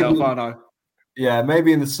ahead of myself, aren't I? Yeah,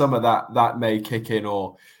 maybe in the summer that may kick in,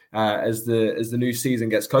 or as the new season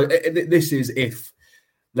gets close. This is if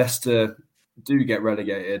Leicester do get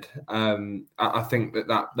relegated. I think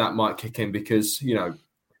that might kick in because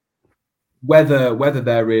whether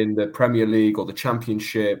they're in the Premier League or the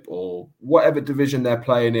Championship or whatever division they're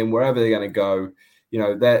playing in, wherever they're going to go,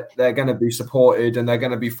 they're going to be supported and they're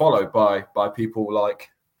going to be followed by people like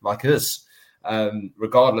us,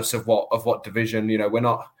 regardless of what division.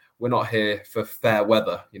 We're not here for fair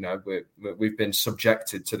weather. We've been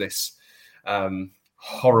subjected to this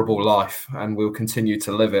horrible life, and we'll continue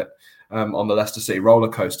to live it on the Leicester City roller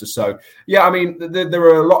coaster. So, yeah, I mean, there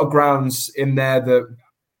are a lot of grounds in there that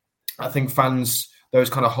I think fans, those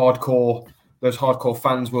hardcore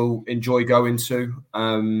fans will enjoy going to.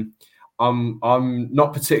 I'm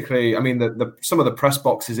not particularly. I mean, some of the press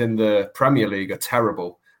boxes in the Premier League are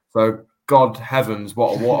terrible. So, God heavens,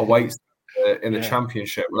 what awaits in the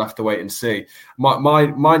Championship? We'll have to wait and see.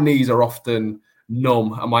 My knees are often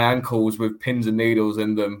numb, and my ankles with pins and needles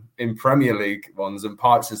in them in Premier League ones, and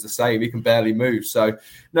Pipes is the same. He can barely move. So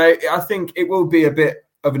no, I think it will be a bit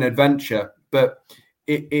of an adventure, but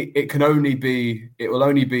it will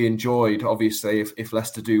only be enjoyed, obviously, if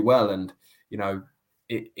Leicester do well. And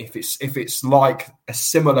if it's like a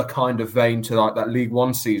similar kind of vein to like that League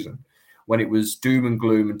One season when it was doom and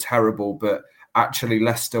gloom and terrible, but actually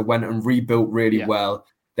Leicester went and rebuilt really well.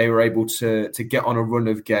 They were able to get on a run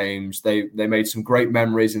of games. They made some great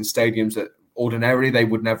memories in stadiums that ordinarily they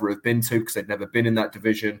would never have been to because they'd never been in that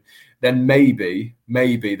division. Then maybe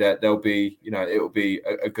that there'll be, it will be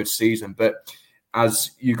a good season. But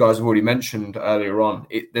as you guys have already mentioned earlier on,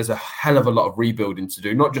 there's a hell of a lot of rebuilding to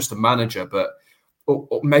do, not just a manager, but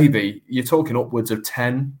or maybe you're talking upwards of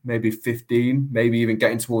 10, maybe 15, maybe even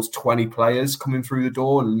getting towards 20 players coming through the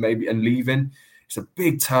door and leaving. It's a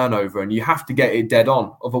big turnover and you have to get it dead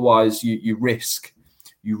on. Otherwise you risk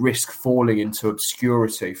falling into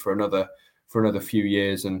obscurity for another few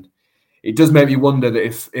years. And it does make me wonder that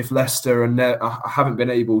if Leicester haven't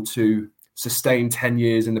been able to sustain 10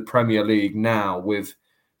 years in the Premier League now with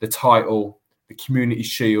the title, the Community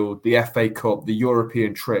Shield, the FA Cup, the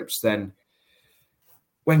European trips, then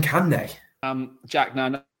when can they? Jack, now I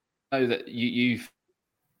know that you've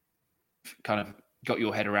kind of got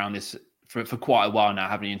your head around this for quite a while now,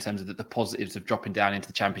 haven't you, in terms of the positives of dropping down into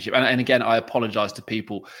the Championship. And again, I apologise to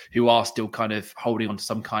people who are still kind of holding on to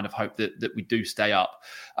some kind of hope that we do stay up.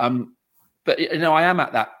 But, I am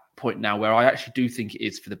at that point now where I actually do think it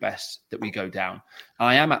is for the best that we go down. And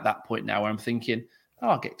I am at that point now where I'm thinking,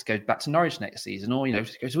 I'll get to go back to Norwich next season or, to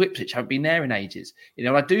go to Ipswich. I haven't been there in ages.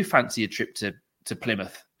 I do fancy a trip to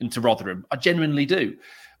Plymouth and to Rotherham. I genuinely do.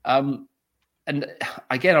 And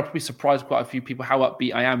again, I'll probably surprise quite a few people how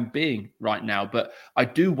upbeat I am being right now. But I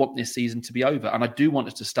do want this season to be over and I do want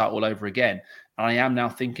us to start all over again. And I am now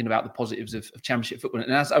thinking about the positives of Championship football.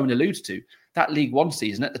 And as Owen alludes to, that League One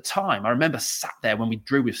season at the time, I remember sat there when we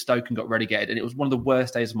drew with Stoke and got relegated. And it was one of the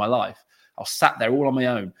worst days of my life. I was sat there all on my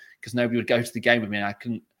own because nobody would go to the game with me and I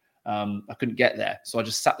couldn't get there. So I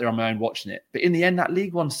just sat there on my own watching it. But in the end, that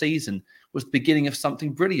League One season was the beginning of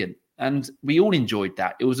something brilliant. And we all enjoyed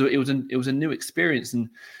that. It was a new experience. And,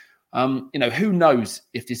 who knows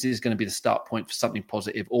if this is going to be the start point for something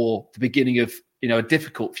positive or the beginning of, a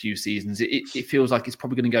difficult few seasons. It feels like it's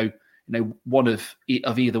probably going to go, one of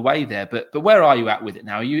either way there. But where are you at with it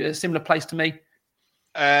now? Are you at a similar place to me?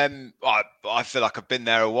 I feel like I've been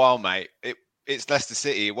there a while, mate. It's Leicester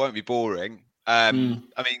City. It won't be boring. I mean,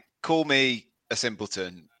 call me a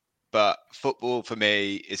simpleton, but football for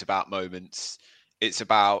me is about moments. It's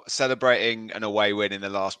about celebrating an away win in the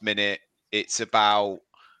last minute. It's about,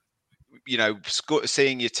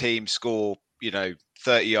 seeing your team score,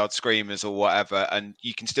 30-yard screamers or whatever, and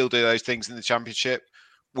you can still do those things in the Championship.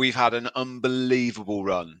 We've had an unbelievable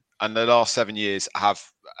run, and the last 7 years have.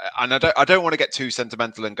 And I don't want to get too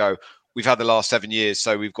sentimental and go, we've had the last 7 years,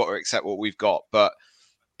 so we've got to accept what we've got. But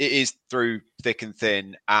it is through thick and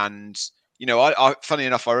thin, and. Funny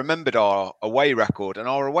enough, I remembered our away record, and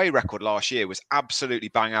our away record last year was absolutely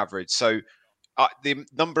bang average. So the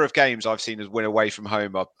number of games I've seen as win away from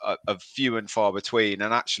home are few and far between.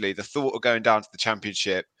 And actually, the thought of going down to the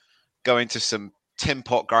Championship, going to some tin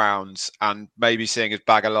pot grounds and maybe seeing us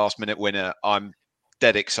bag a last-minute winner, I'm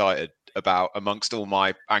dead excited about amongst all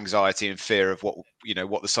my anxiety and fear of what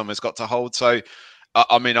the summer's got to hold. So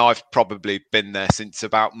I've probably been there since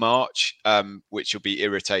about March, which will be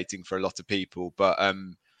irritating for a lot of people. But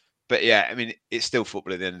yeah, it's still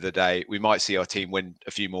football at the end of the day. We might see our team win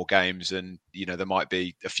a few more games and, there might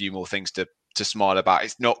be a few more things to smile about.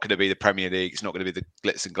 It's not going to be the Premier League. It's not going to be the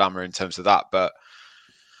glitz and glamour in terms of that, but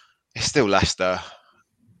it's still Leicester.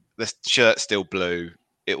 The shirt's still blue.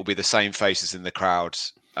 It will be the same faces in the crowd.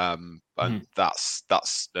 And that's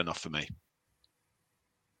enough for me.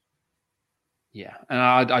 Yeah, and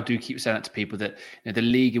I do keep saying that to people that the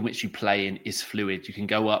league in which you play in is fluid. You can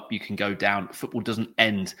go up, you can go down. Football doesn't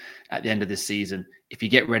end at the end of this season. If you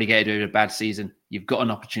get relegated over a bad season, you've got an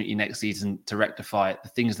opportunity next season to rectify it. The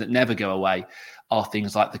things that never go away are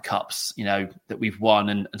things like the cups, that we've won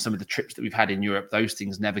and some of the trips that we've had in Europe. Those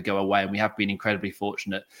things never go away, and we have been incredibly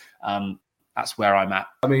fortunate. That's where I'm at.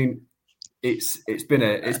 It's been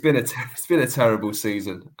a terrible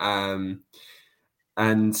season.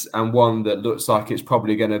 And one that looks like it's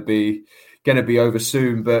probably going to be over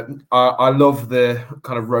soon. But I love the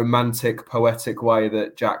kind of romantic, poetic way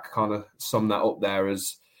that Jack kind of summed that up there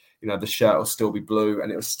as, the shirt will still be blue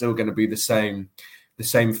and it was still going to be the same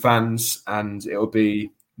fans, and it'll be,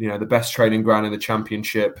 the best training ground in the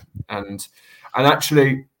Championship. And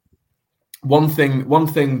actually one thing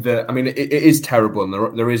that, it is terrible, and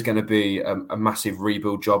there is going to be a massive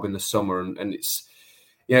rebuild job in the summer, and it's,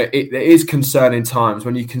 it is concerning times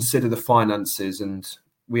when you consider the finances. And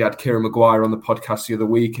we had Kieran Maguire on the podcast the other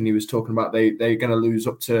week, and he was talking about they're going to lose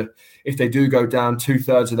up to, if they do go down,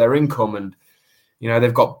 2/3 of their income. And,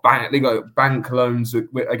 they've got bank loans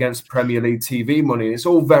against Premier League TV money. It's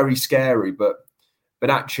all very scary, but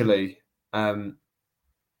actually,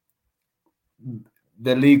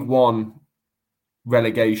 the League One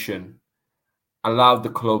relegation allowed the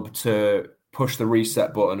club to push the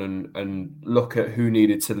reset button and look at who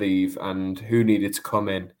needed to leave and who needed to come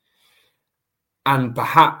in. And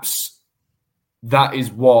perhaps that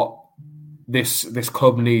is what this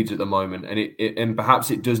club needs at the moment. And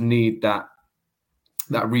perhaps it does need that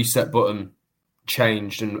reset button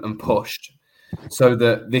changed and pushed, so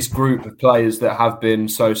that this group of players that have been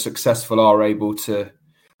so successful are able to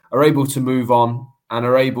move on and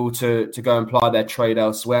are able to go and ply their trade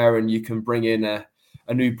elsewhere, and you can bring in a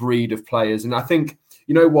new breed of players. And I think,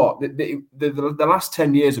 you know what, the last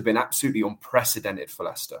 10 years have been absolutely unprecedented for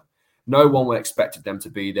Leicester. No one expected them to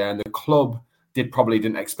be there, and the club probably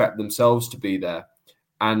didn't expect themselves to be there.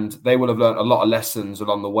 And they will have learned a lot of lessons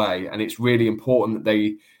along the way. And it's really important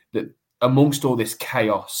that amongst all this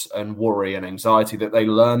chaos and worry and anxiety, that they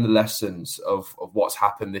learn the lessons of what's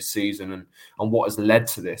happened this season and what has led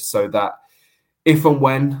to this, so that if and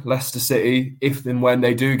when Leicester City, if and when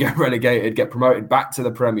they do get relegated, get promoted back to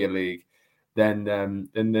the Premier League, then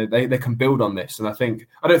they can build on this. And I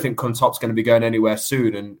don't think Kuntop's going to be going anywhere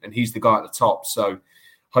soon, and he's the guy at the top. So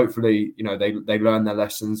hopefully, you know, they learn their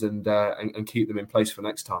lessons and keep them in place for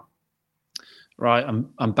next time. Right,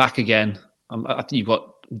 I'm back again. I think you've got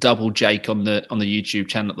double Jake on the YouTube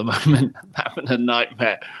channel at the moment. I'm having a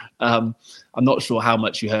nightmare. I'm not sure how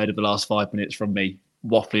much you heard of the last 5 minutes from me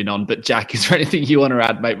waffling on, but Jack, is there anything you want to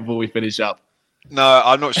add, mate, before we finish up? No,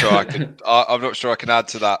 I'm not sure I can. I'm not sure I can add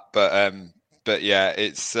to that, but yeah,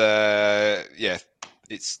 it's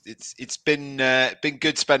it's been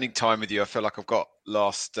good spending time with you. I feel like I've got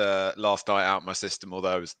last night out my system,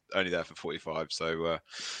 although I was only there for 45. So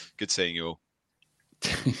good seeing you all.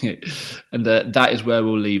 And that is where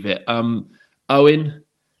we'll leave it. Owen,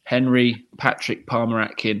 Henry, Patrick, Palmer,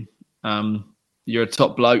 Atkin, you're a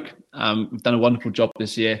top bloke. We've done a wonderful job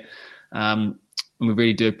this year. And we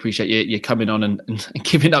really do appreciate you coming on and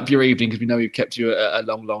giving up your evening, because we know we've kept you a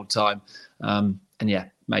long, long time. And yeah,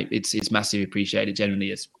 mate, it's massively appreciated. It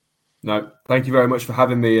genuinely is. No, thank you very much for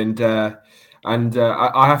having me. And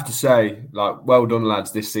I have to say, like, well done,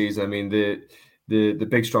 lads, this season. I mean, the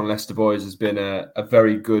Big Strong Leicester Boys has been a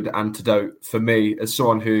very good antidote for me as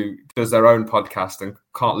someone who does their own podcast and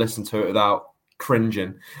can't listen to it without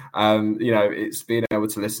cringing. You know, it's being able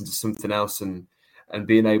to listen to something else and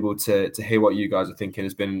being able to hear what you guys are thinking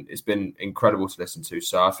it's been incredible to listen to.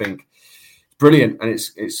 So I think it's brilliant, and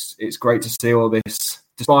it's great to see all this,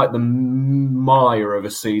 despite the mire of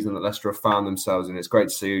a season that Leicester have found themselves in. It's great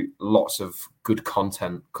to see lots of good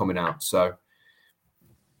content coming out. So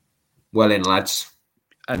well in, lads.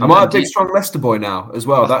 Am I a Big Strong Leicester boy now as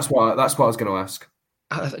well? That's what I was going to ask.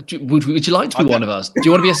 Would you like to be one of us? Do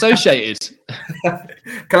you want to be associated?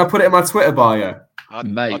 Can I put it in my Twitter bio?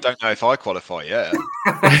 Mate. I don't know if I qualify yet.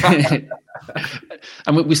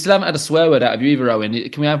 And we still haven't had a swear word out of you either, Owen.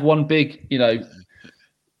 Can we have one big,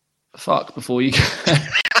 fuck before you go?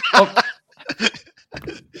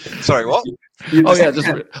 Sorry, what? Oh yeah,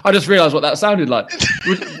 I just realised what that sounded like.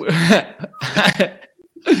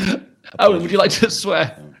 Owen, would you like to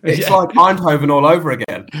swear? It's like Eindhoven all over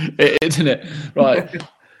again. Isn't it? Right.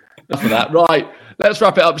 That's for that. Right. Let's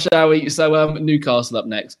wrap it up, shall we? So Newcastle up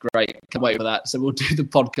next. Great. Can't wait for that. So we'll do the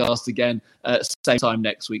podcast again same time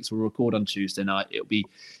next week. So we'll record on Tuesday night. It'll be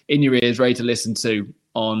in your ears, ready to listen to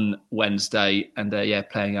on Wednesday. And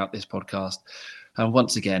playing out this podcast. And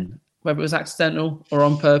once again, whether it was accidental or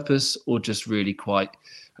on purpose or just really quite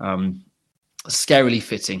scarily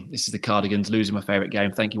fitting, this is the Cardigans losing my favourite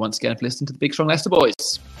game. Thank you once again for listening to the Big Strong Leicester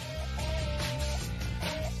Boys.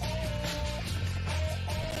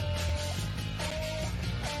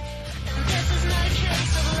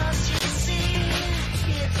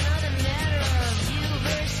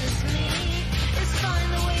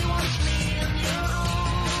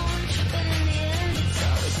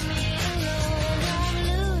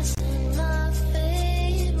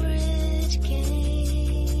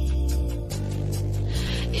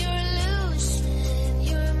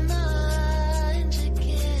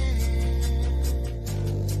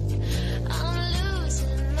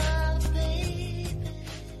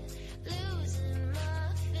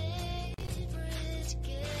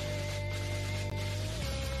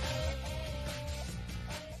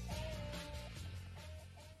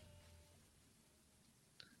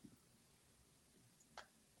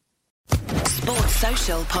 Sports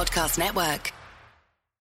Social Podcast Network.